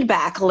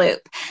feedback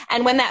loop.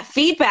 And when that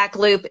feedback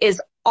loop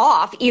is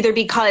off, either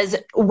because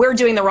we're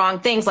doing the wrong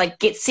things,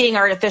 like seeing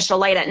artificial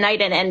light at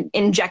night and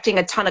injecting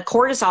a ton of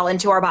cortisol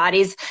into our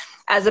bodies,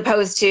 as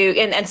opposed to,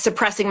 and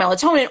suppressing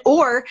melatonin,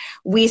 or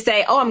we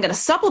say, oh, I'm going to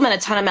supplement a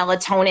ton of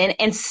melatonin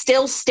and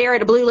still stare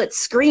at a blue lit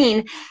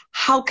screen.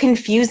 How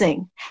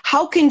confusing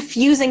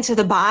to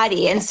the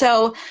body. And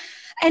so,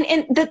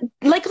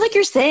 like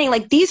you're saying,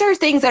 like, these are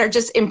things that are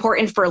just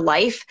important for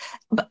life,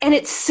 and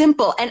it's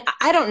simple. And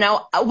I don't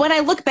know, when I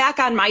look back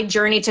on my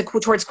journey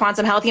towards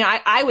quantum health,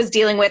 I was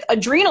dealing with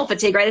adrenal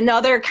fatigue, right?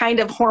 Another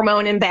kind of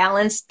hormone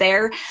imbalance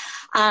there.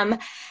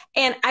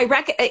 And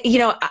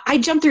I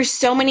jumped through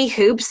so many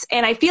hoops,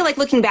 and I feel like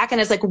looking back and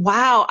it's like,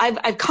 wow,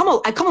 I've come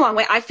a long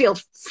way. I feel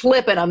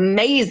flippin'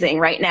 amazing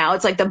right now.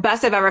 It's like the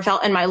best I've ever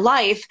felt in my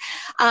life.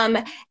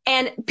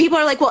 And people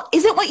are like, well,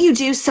 isn't what you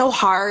do so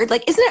hard?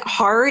 Like, isn't it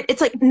hard?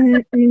 It's like,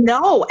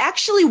 no,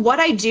 actually what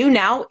I do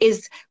now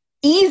is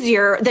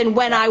easier than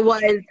when I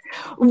was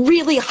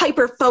really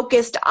hyper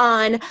focused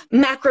on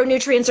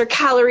macronutrients or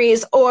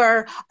calories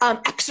or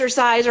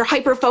exercise, or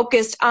hyper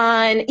focused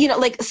on, you know,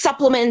 like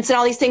supplements and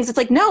all these things. It's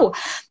like, no,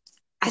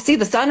 I see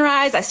the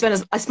sunrise. I spend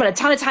a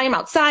ton of time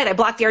outside. I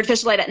block the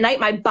artificial light at night.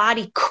 My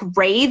body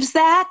craves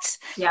that.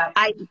 Yeah.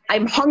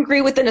 I'm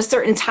hungry within a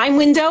certain time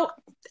window.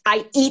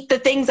 I eat the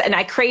things and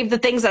I crave the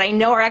things that I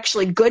know are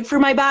actually good for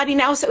my body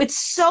now. So it's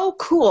so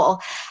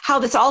cool how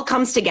this all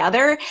comes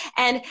together.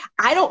 And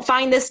I don't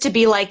find this to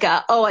be like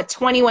a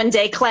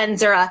 21-day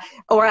cleanse or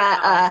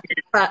a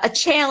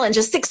challenge, a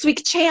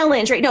 6-week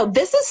challenge, right? No,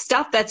 this is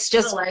stuff that's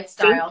just it's a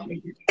lifestyle.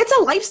 It's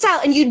a lifestyle,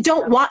 and you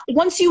don't want,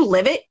 once you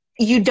live it,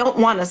 you don't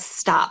want to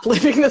stop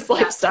living this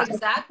lifestyle.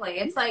 Exactly.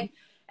 It's like,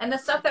 and the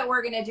stuff that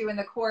we're going to do in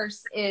the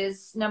course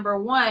is, number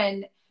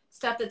one,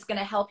 stuff that's going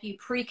to help you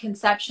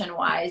preconception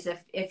wise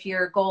if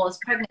your goal is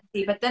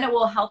pregnancy, but then it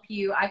will help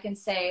you, I can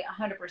say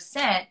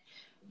 100%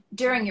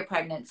 during your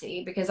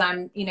pregnancy, because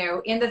I'm, you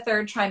know, in the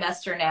 3rd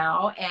trimester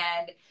now,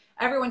 and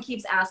everyone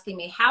keeps asking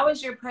me, how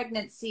is your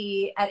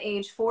pregnancy at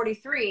age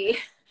 43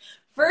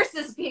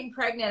 versus being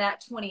pregnant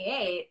at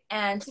 28?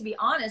 And to be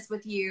honest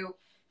with you,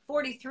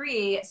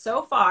 43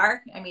 so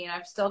far, I mean,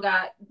 I've still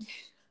got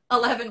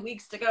 11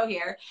 weeks to go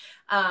here,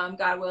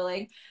 God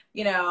willing,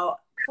 you know,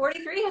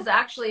 43 has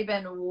actually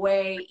been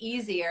way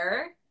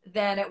easier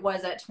than it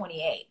was at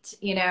 28.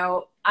 You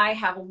know, I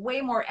have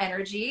way more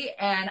energy,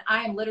 and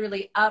I am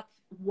literally up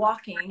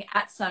walking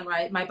at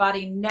sunrise. My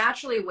body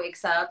naturally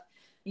wakes up,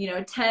 you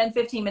know, 10,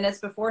 15 minutes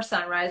before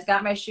sunrise,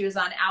 got my shoes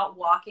on, out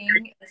walking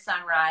at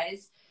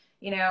sunrise.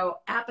 You know,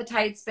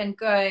 appetite's been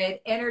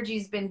good,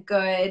 energy's been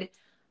good.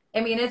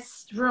 I mean,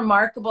 it's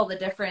remarkable the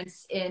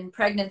difference in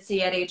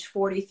pregnancy at age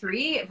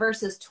 43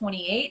 versus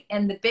 28.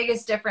 And the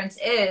biggest difference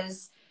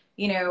is,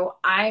 you know,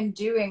 my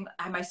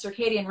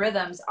circadian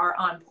rhythms are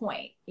on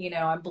point. You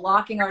know, I'm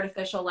blocking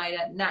artificial light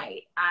at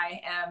night.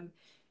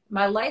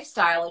 My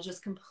lifestyle is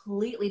just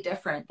completely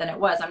different than it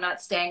was. I'm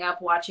not staying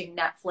up watching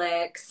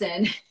Netflix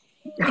and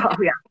like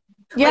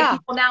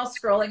people now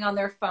scrolling on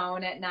their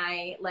phone at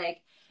night.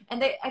 Like,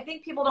 and I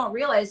think people don't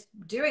realize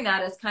doing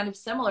that is kind of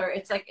similar.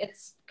 It's like,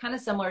 it's kind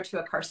of similar to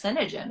a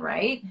carcinogen,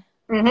 right?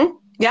 Mm-hmm.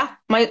 Yeah.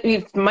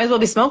 You might as well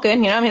be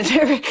smoking, you know, I mean, it's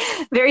very,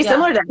 very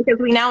similar to that, because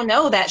we now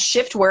know that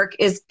shift work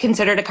is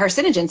considered a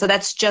carcinogen. So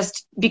that's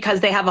just because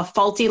they have a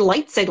faulty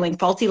light signaling,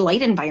 faulty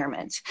light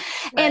environment.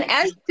 Right. And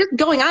as just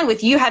going on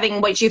with you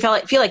having what you feel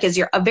like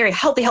is a very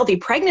healthy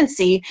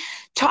pregnancy,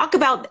 talk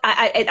about,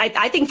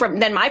 I think from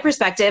then my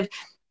perspective,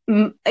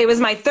 it was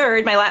my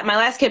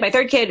last kid, my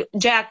 3rd kid,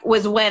 Jack,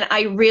 was when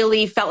I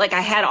really felt like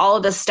I had all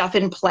of this stuff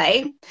in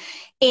play.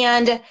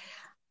 And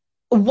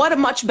what a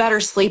much better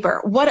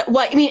sleeper. What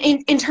I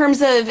mean, in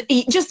terms of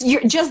just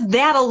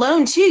that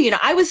alone too, you know,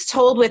 I was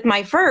told with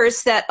my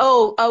first that,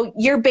 oh,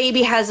 your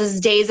baby has his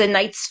days and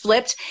nights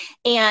flipped,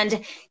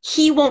 and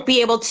he won't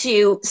be able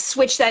to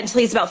switch that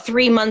until he's about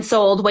 3 months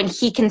old, when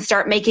he can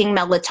start making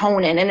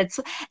melatonin.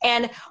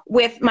 And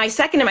with my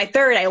 2nd and my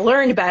 3rd, I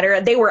learned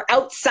better. They were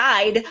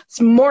outside,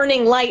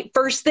 morning light,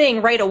 first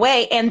thing right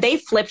away, and they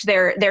flipped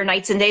their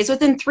nights and days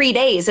within 3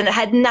 days. And it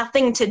had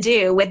nothing to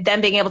do with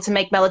them being able to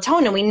make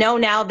melatonin. We know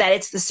now that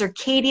it's the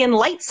circadian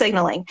light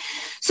signaling.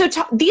 So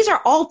these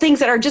are all things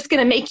that are just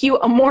going to make you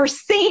a more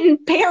sane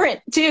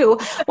parent too,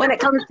 when it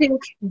comes to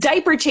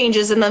diaper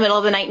changes in the middle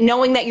of the night,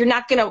 knowing that you're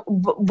not going to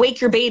wake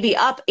your baby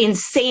up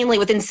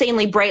with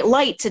insanely bright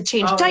light to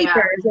change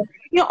diapers. Yeah.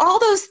 You know, all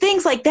those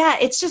things like that.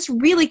 It's just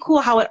really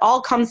cool how it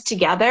all comes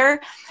together.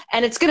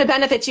 And it's going to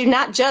benefit you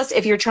not just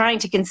if you're trying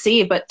to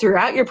conceive, but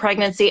throughout your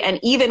pregnancy,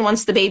 and even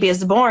once the baby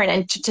is born,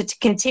 and to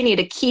continue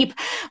to keep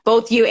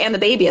both you and the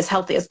baby as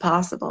healthy as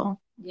possible.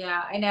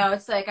 Yeah, I know.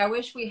 It's like, I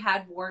wish we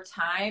had more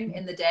time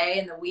in the day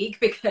and the week,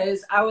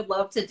 because I would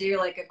love to do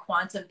like a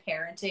quantum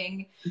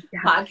parenting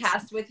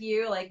podcast with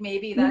you. Like,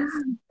 maybe that's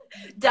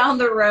down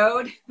the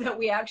road, that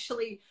we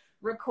actually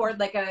record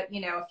like a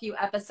few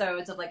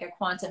episodes of like a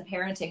quantum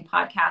parenting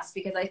podcast,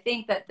 because I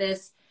think that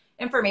this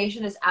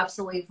information is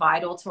absolutely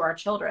vital to our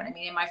children. I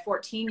mean, in my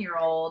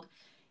 14-year-old,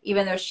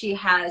 even though she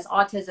has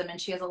autism and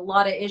she has a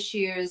lot of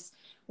issues,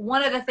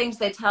 one of the things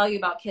they tell you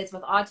about kids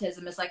with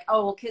autism is like,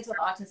 oh, well, kids with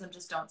autism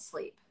just don't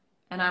sleep.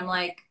 And I'm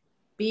like,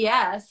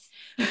 BS,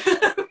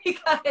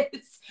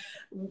 because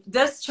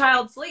this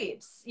child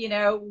sleeps. You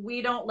know,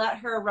 we don't let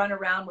her run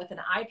around with an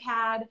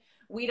iPad.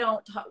 We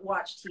don't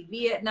watch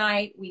TV at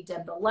night. We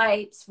dim the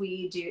lights.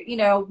 We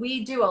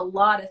do a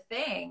lot of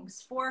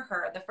things for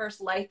her. The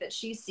first light that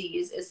she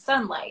sees is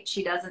sunlight.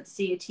 She doesn't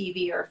see a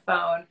TV or a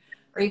phone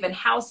or even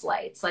house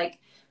lights. Like,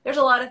 there's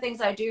a lot of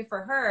things I do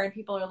for her, and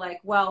people are like,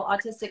 well,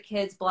 autistic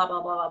kids, blah,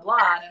 blah, blah, blah,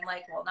 blah. And I'm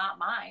like, well, not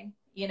mine.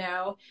 You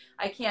know,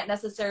 I can't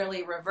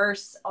necessarily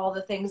reverse all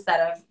the things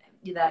that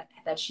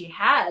she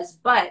has,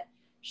 but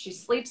she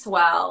sleeps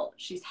well.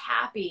 She's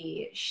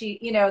happy.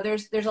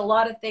 There's a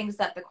lot of things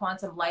that the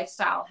quantum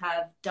lifestyle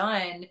have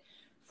done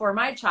for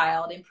my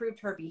child, improved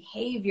her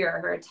behavior,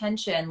 her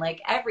attention,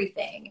 like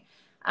everything.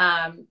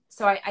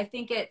 So I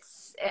think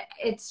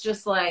it's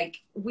just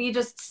like, we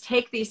just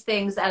take these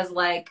things as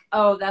like,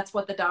 oh, that's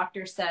what the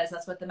doctor says.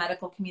 That's what the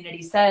medical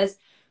community says.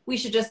 We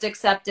should just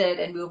accept it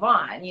and move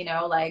on. You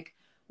know, like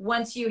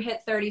once you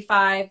hit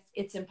 35,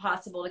 it's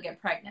impossible to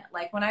get pregnant.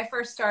 Like when I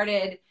first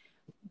started,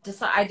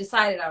 I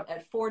decided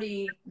at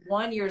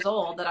 41 years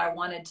old that I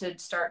wanted to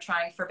start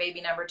trying for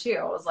baby number 2.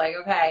 I was like,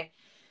 okay,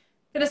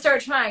 I'm going to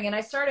start trying. And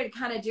I started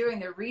kind of doing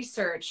the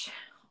research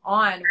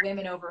on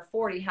women over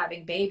 40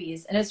 having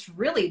babies, and it's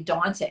really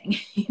daunting.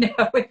 You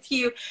know,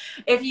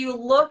 if you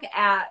look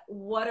at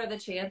what are the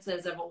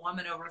chances of a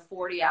woman over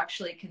 40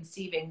 actually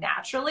conceiving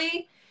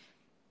naturally,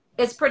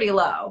 it's pretty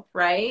low,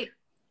 right?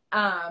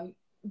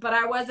 But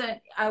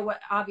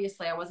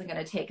obviously I wasn't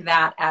going to take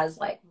that as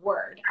like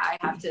word. I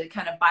have to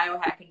kind of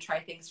biohack and try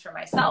things for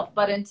myself.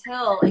 But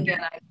until,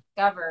 again, I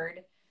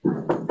discovered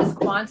this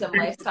quantum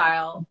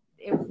lifestyle,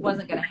 it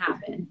wasn't going to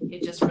happen.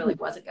 It just really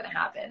wasn't going to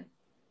happen.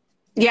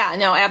 Yeah,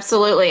 no,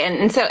 absolutely.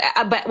 And so,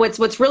 but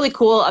what's really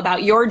cool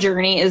about your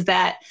journey is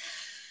that,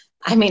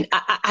 I mean,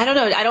 I don't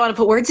know, I don't want to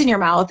put words in your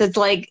mouth. It's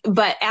like,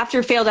 but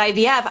after failed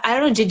IVF, I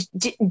don't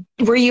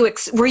know, were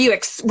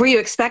you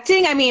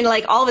expecting? I mean,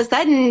 like all of a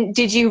sudden,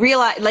 did you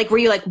realize, like, were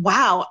you like,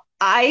 wow,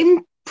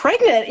 I'm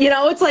pregnant? You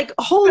know, it's like,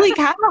 holy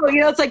cow, you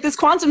know, it's like this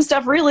quantum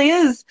stuff really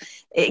is,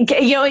 you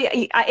know,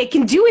 it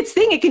can do its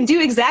thing. It can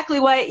do exactly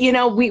what, you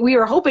know, we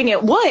were hoping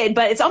it would,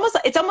 but it's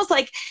almost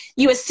like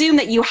you assume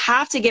that you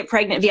have to get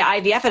pregnant via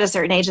IVF at a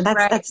certain age. And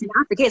that's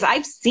not the case.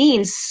 I've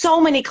seen so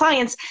many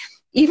clients,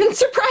 even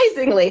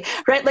surprisingly,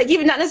 right? Like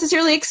even not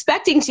necessarily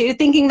expecting to,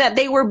 thinking that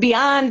they were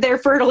beyond their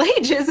fertile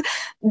ages,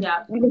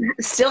 yeah,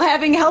 still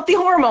having healthy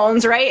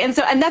hormones, right?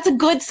 And that's a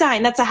good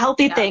sign. That's a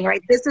healthy thing,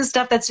 right? This is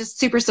stuff that's just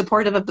super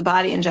supportive of the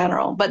body in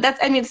general. But that's,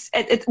 I mean,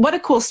 it's what a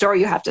cool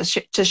story you have to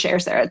share,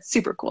 Sarah. It's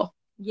super cool.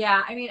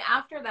 Yeah, I mean,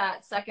 after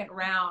that second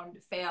round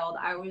failed,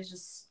 I was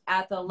just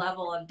at the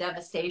level of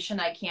devastation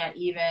I can't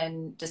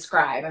even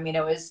describe. I mean,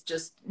 it was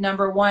just,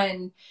 number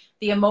one,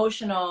 the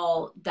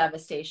emotional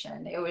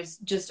devastation. It was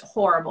just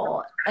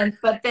horrible.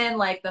 But then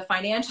like the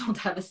financial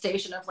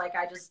devastation of like,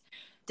 I just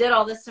did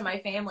all this to my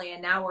family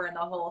and now we're in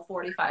the hole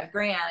 45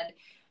 grand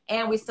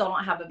and we still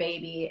don't have a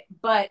baby.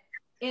 But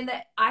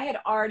I had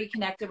already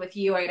connected with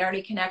you. I had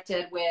already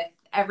connected with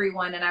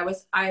everyone, and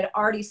I had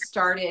already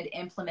started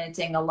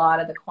implementing a lot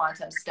of the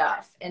quantum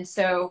stuff. And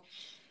so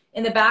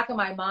in the back of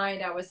my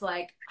mind, I was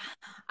like,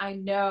 I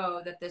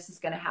know that this is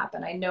going to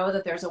happen. I know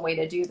that there's a way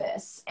to do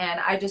this. And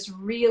I just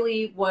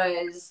really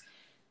was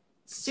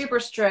super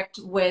strict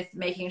with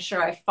making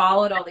sure I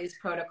followed all these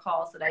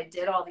protocols, that I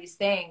did all these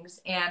things.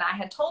 And I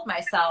had told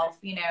myself,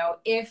 you know,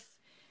 if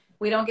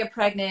we don't get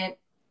pregnant,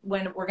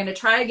 when we're going to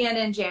try again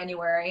in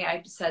January,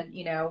 I said,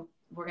 you know,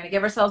 we're going to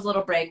give ourselves a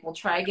little break. We'll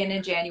try again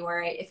in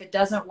January. If it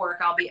doesn't work,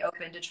 I'll be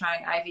open to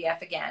trying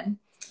IVF again.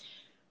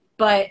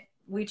 But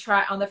we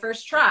try on the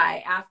first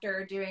try,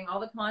 after doing all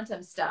the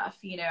quantum stuff,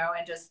 you know,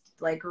 and just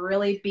like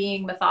really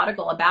being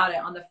methodical about it,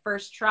 on the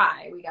first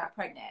try, we got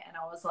pregnant. And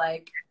I was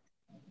like,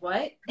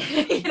 what?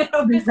 You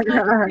know, just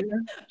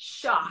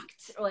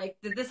shocked. Like,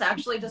 did this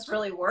actually just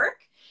really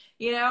work?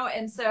 You know?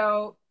 And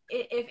so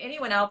if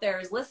anyone out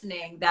there is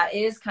listening that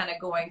is kind of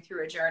going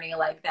through a journey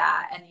like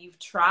that, and you've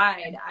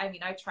tried, I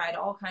mean, I tried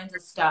all kinds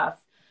of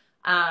stuff,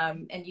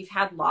 and you've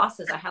had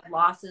losses. I had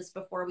losses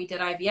before we did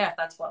IVF.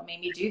 That's what made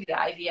me do the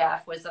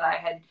IVF, was that I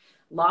had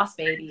lost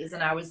babies.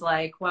 And I was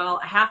like, well,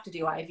 I have to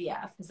do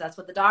IVF because that's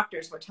what the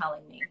doctors were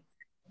telling me.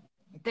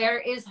 There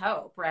is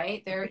hope,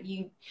 right?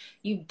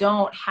 You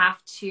don't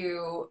have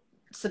to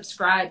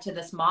subscribe to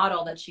this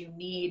model that you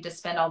need to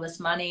spend all this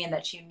money and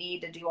that you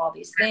need to do all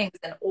these things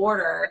in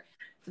order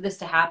for this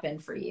to happen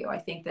for you. I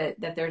think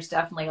that there's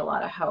definitely a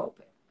lot of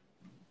hope.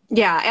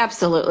 Yeah,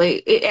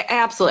 absolutely.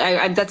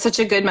 Absolutely. That's such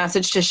a good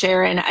message to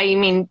share. And I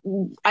mean,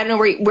 I don't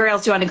know where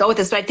else you want to go with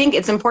this, but I think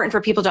it's important for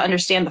people to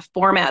understand the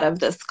format of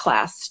this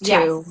class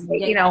too.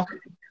 Yes. You know,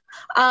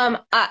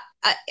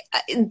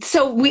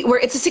 so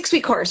it's a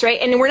 6-week course, right?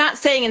 And we're not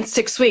saying in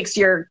 6 weeks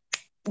you're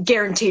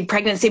guaranteed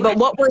pregnancy, but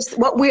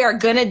what we are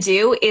going to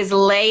do is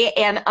lay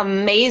an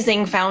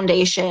amazing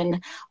foundation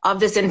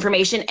of this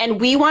information. And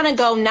we want to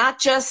go not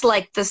just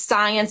like the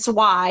science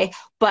why,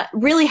 but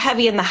really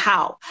heavy in the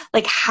how,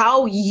 like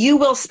how you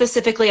will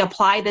specifically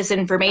apply this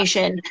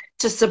information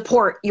to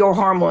support your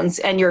hormones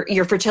and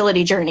your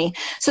fertility journey.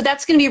 So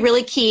that's going to be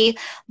really key.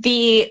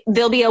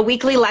 There'll be a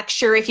weekly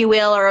lecture, if you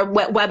will, or a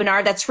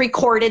webinar that's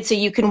recorded so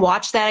you can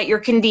watch that at your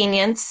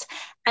convenience.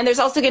 And there's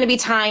also going to be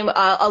time,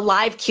 a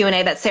live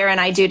Q&A that Sarah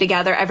and I do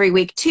together every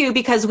week too,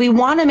 because we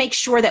want to make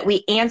sure that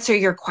we answer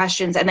your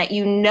questions and that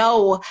you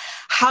know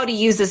how to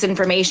use this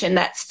information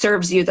that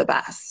serves you the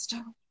best.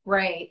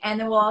 Right. And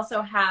then we'll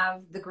also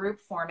have the group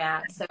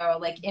format. So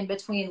like in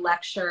between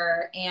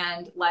lecture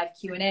and live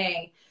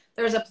Q&A,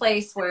 there's a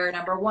place where,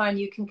 number one,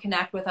 you can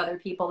connect with other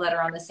people that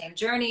are on the same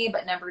journey.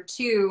 But number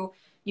two,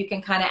 you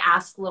can kind of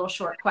ask little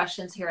short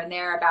questions here and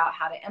there about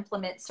how to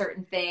implement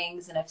certain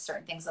things and if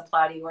certain things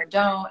apply to you or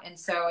don't. And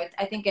so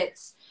I think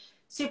it's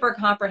super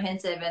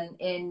comprehensive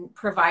in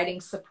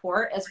providing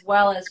support as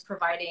well as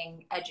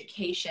providing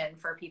education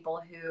for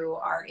people who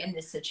are in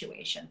this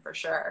situation for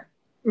sure.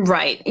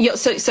 Right.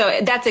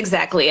 So that's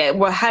exactly it.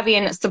 We're heavy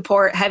in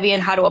support, heavy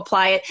in how to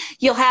apply it.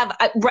 You'll have,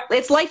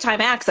 it's lifetime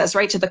access,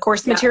 right, to the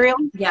course material.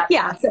 Yeah,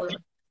 Yeah. absolutely.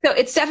 So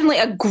it's definitely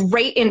a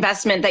great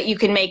investment that you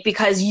can make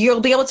because you'll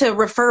be able to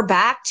refer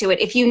back to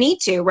it if you need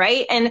to,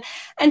 right? And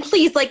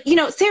please, like,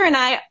 Sarah and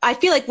I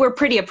feel like we're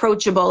pretty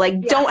approachable. Like,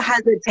 don't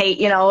hesitate,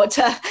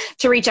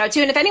 to reach out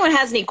to. And if anyone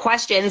has any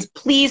questions,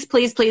 please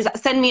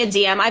send me a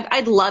DM.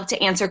 I'd love to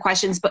answer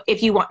questions, but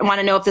if you want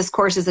to know if this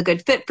course is a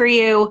good fit for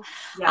you,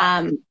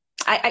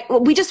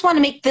 we just want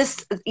to make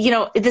this,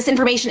 this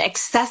information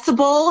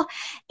accessible,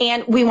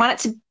 and we want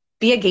it to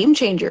be a game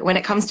changer when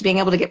it comes to being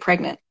able to get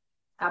pregnant.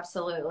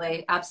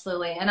 Absolutely.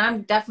 Absolutely. And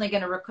I'm definitely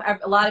going to,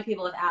 a lot of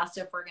people have asked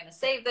if we're going to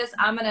save this.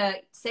 I'm going to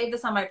save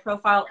this on my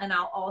profile, and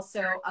I'll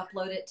also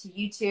upload it to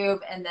YouTube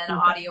and then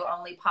audio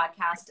only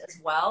podcast as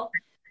well.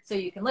 So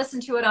you can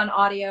listen to it on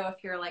audio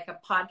if you're like a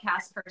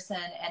podcast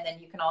person, and then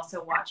you can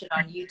also watch it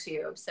on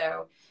YouTube.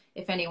 So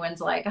if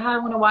anyone's like, oh, I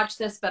want to watch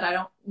this, but I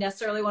don't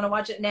necessarily want to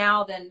watch it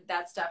now, then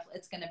that stuff,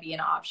 it's going to be an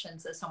option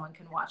so someone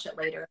can watch it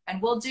later.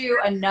 And we'll do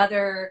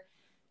another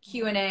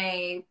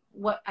Q&A.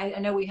 I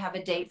know we have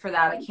a date for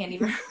that. I can't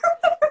even remember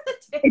the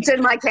date. It's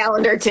in my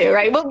calendar too,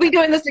 right? We'll be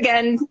doing this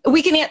again.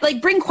 We can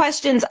bring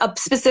questions up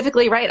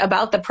specifically, right,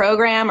 about the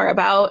program or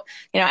about,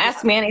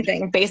 ask me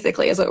anything,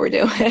 basically, is what we're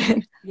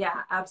doing.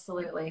 Yeah,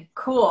 absolutely.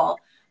 Cool.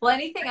 Well,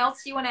 anything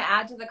else you want to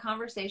add to the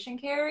conversation,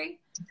 Carrie?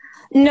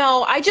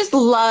 No, I just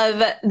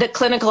love the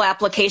clinical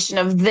application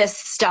of this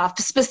stuff,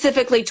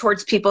 specifically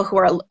towards people who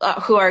are,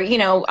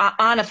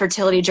 on a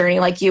fertility journey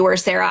like you or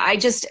Sarah. I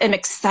just am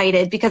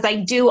excited because I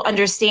do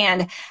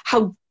understand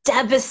how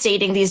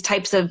devastating these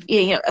types of,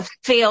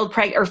 failed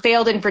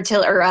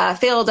infertility or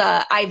failed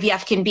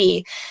IVF can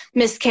be,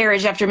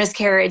 miscarriage after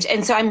miscarriage.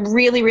 And so I'm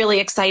really, really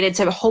excited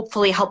to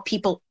hopefully help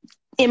people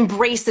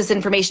embrace this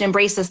information,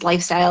 embrace this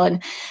lifestyle,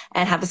 and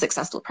have a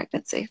successful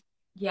pregnancy.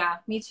 Yeah,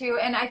 me too.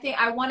 And I think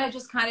I want to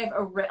just kind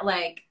of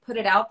put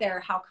it out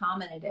there how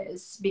common it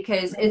is,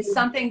 because it's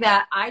something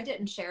that I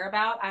didn't share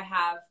about. I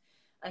have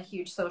a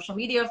huge social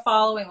media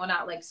following. Well,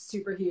 not like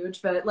super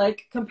huge, but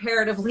like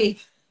comparatively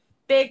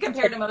big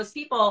compared to most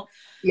people.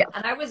 Yeah.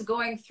 And I was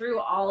going through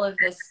all of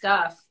this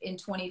stuff in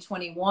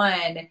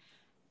 2021.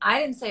 I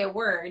didn't say a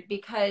word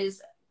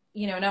because,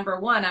 number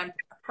one, I'm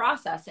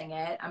processing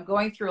it. I'm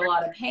going through a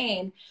lot of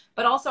pain,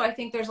 but also I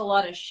think there's a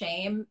lot of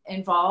shame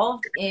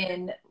involved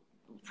in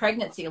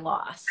pregnancy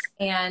loss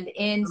and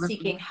in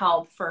seeking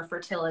help for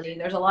fertility.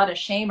 There's a lot of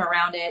shame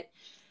around it.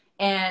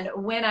 And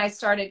when I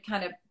started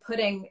kind of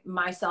putting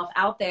myself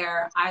out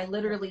there, I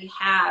literally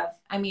have,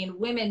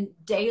 women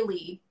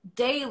daily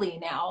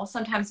now,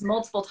 sometimes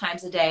multiple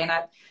times a day. And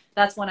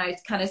that's when I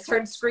kind of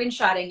started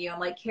screenshotting you. I'm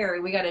like,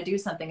 Carrie, we got to do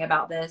something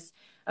about this,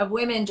 of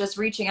women just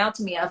reaching out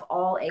to me of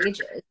all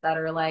ages that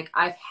are like,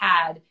 I've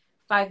had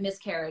 5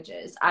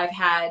 miscarriages. I've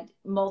had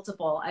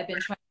multiple. I've been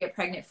trying to get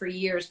pregnant for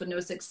years with no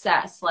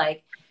success.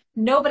 Like,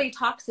 nobody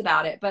talks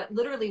about it, but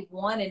literally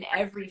 1 in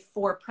every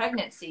 4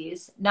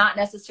 pregnancies, not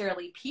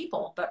necessarily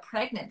people, but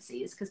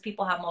pregnancies, because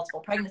people have multiple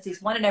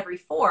pregnancies, 1 in every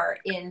 4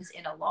 ends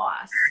in a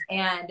loss.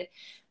 And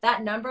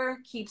that number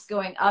keeps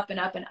going up and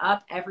up and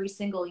up every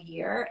single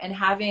year. And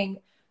having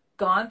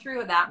gone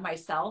through that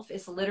myself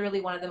is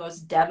literally one of the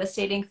most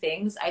devastating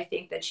things I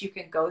think that you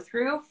can go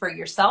through for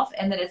yourself,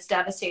 and that it's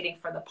devastating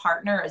for the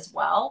partner as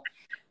well.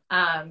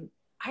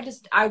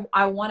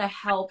 I want to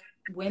help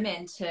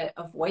women to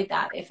avoid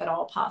that if at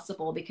all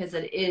possible, because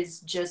it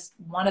is just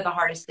one of the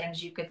hardest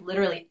things you could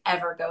literally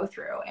ever go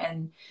through.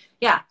 And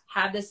yeah,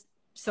 have this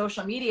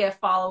social media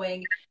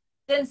following,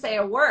 didn't say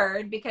a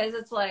word because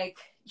it's like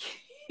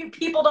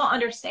people don't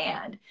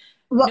understand.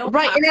 Well,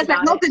 right. And as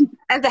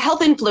a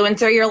health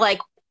influencer, you're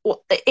like,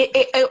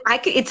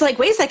 it's like,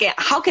 wait a second,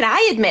 how can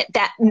I admit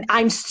that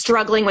I'm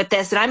struggling with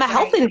this and I'm a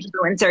health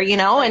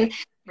influencer,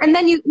 and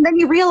then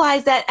you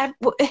realize that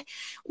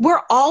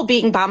we're all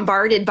being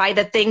bombarded by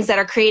the things that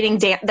are creating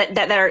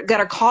that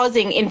are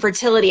causing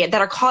infertility,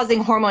 that are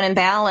causing hormone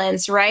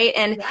imbalance, right?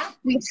 And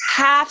we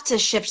have to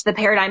shift the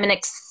paradigm and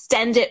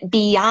extend it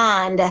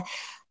beyond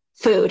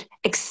food,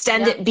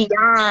 extend it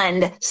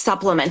beyond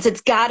supplements.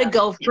 It's got to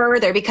go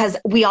further because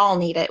we all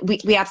need it.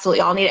 We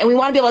absolutely all need it. And we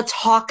want to be able to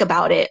talk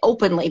about it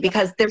openly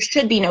because there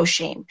should be no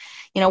shame.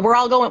 We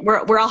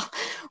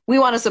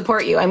want to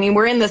support you.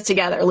 We're in this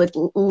together,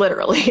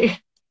 literally.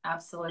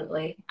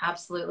 Absolutely.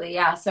 Absolutely.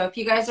 Yeah. So if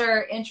you guys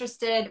are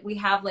interested, we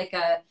have like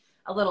a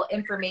little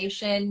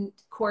information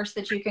course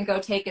that you can go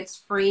take. It's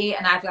free.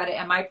 And I've got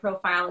it in my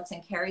profile. It's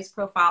in Carrie's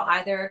profile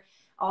either.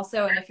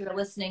 Also, and if you're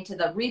listening to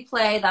the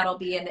replay, that'll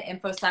be in the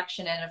info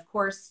section. And of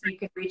course, you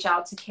can reach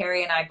out to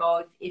Carrie and I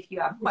both if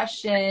you have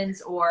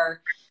questions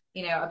or,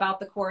 about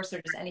the course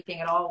or just anything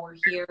at all. We're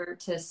here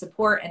to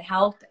support and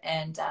help.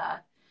 And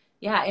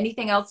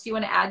anything else you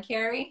want to add,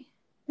 Carrie?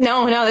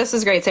 No, this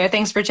was great, Sarah.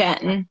 Thanks for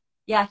chatting.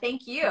 Yeah,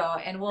 thank you.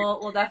 And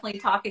we'll definitely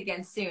talk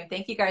again soon.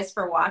 Thank you guys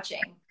for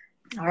watching.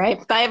 All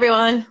right. Bye,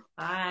 everyone.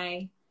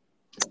 Bye.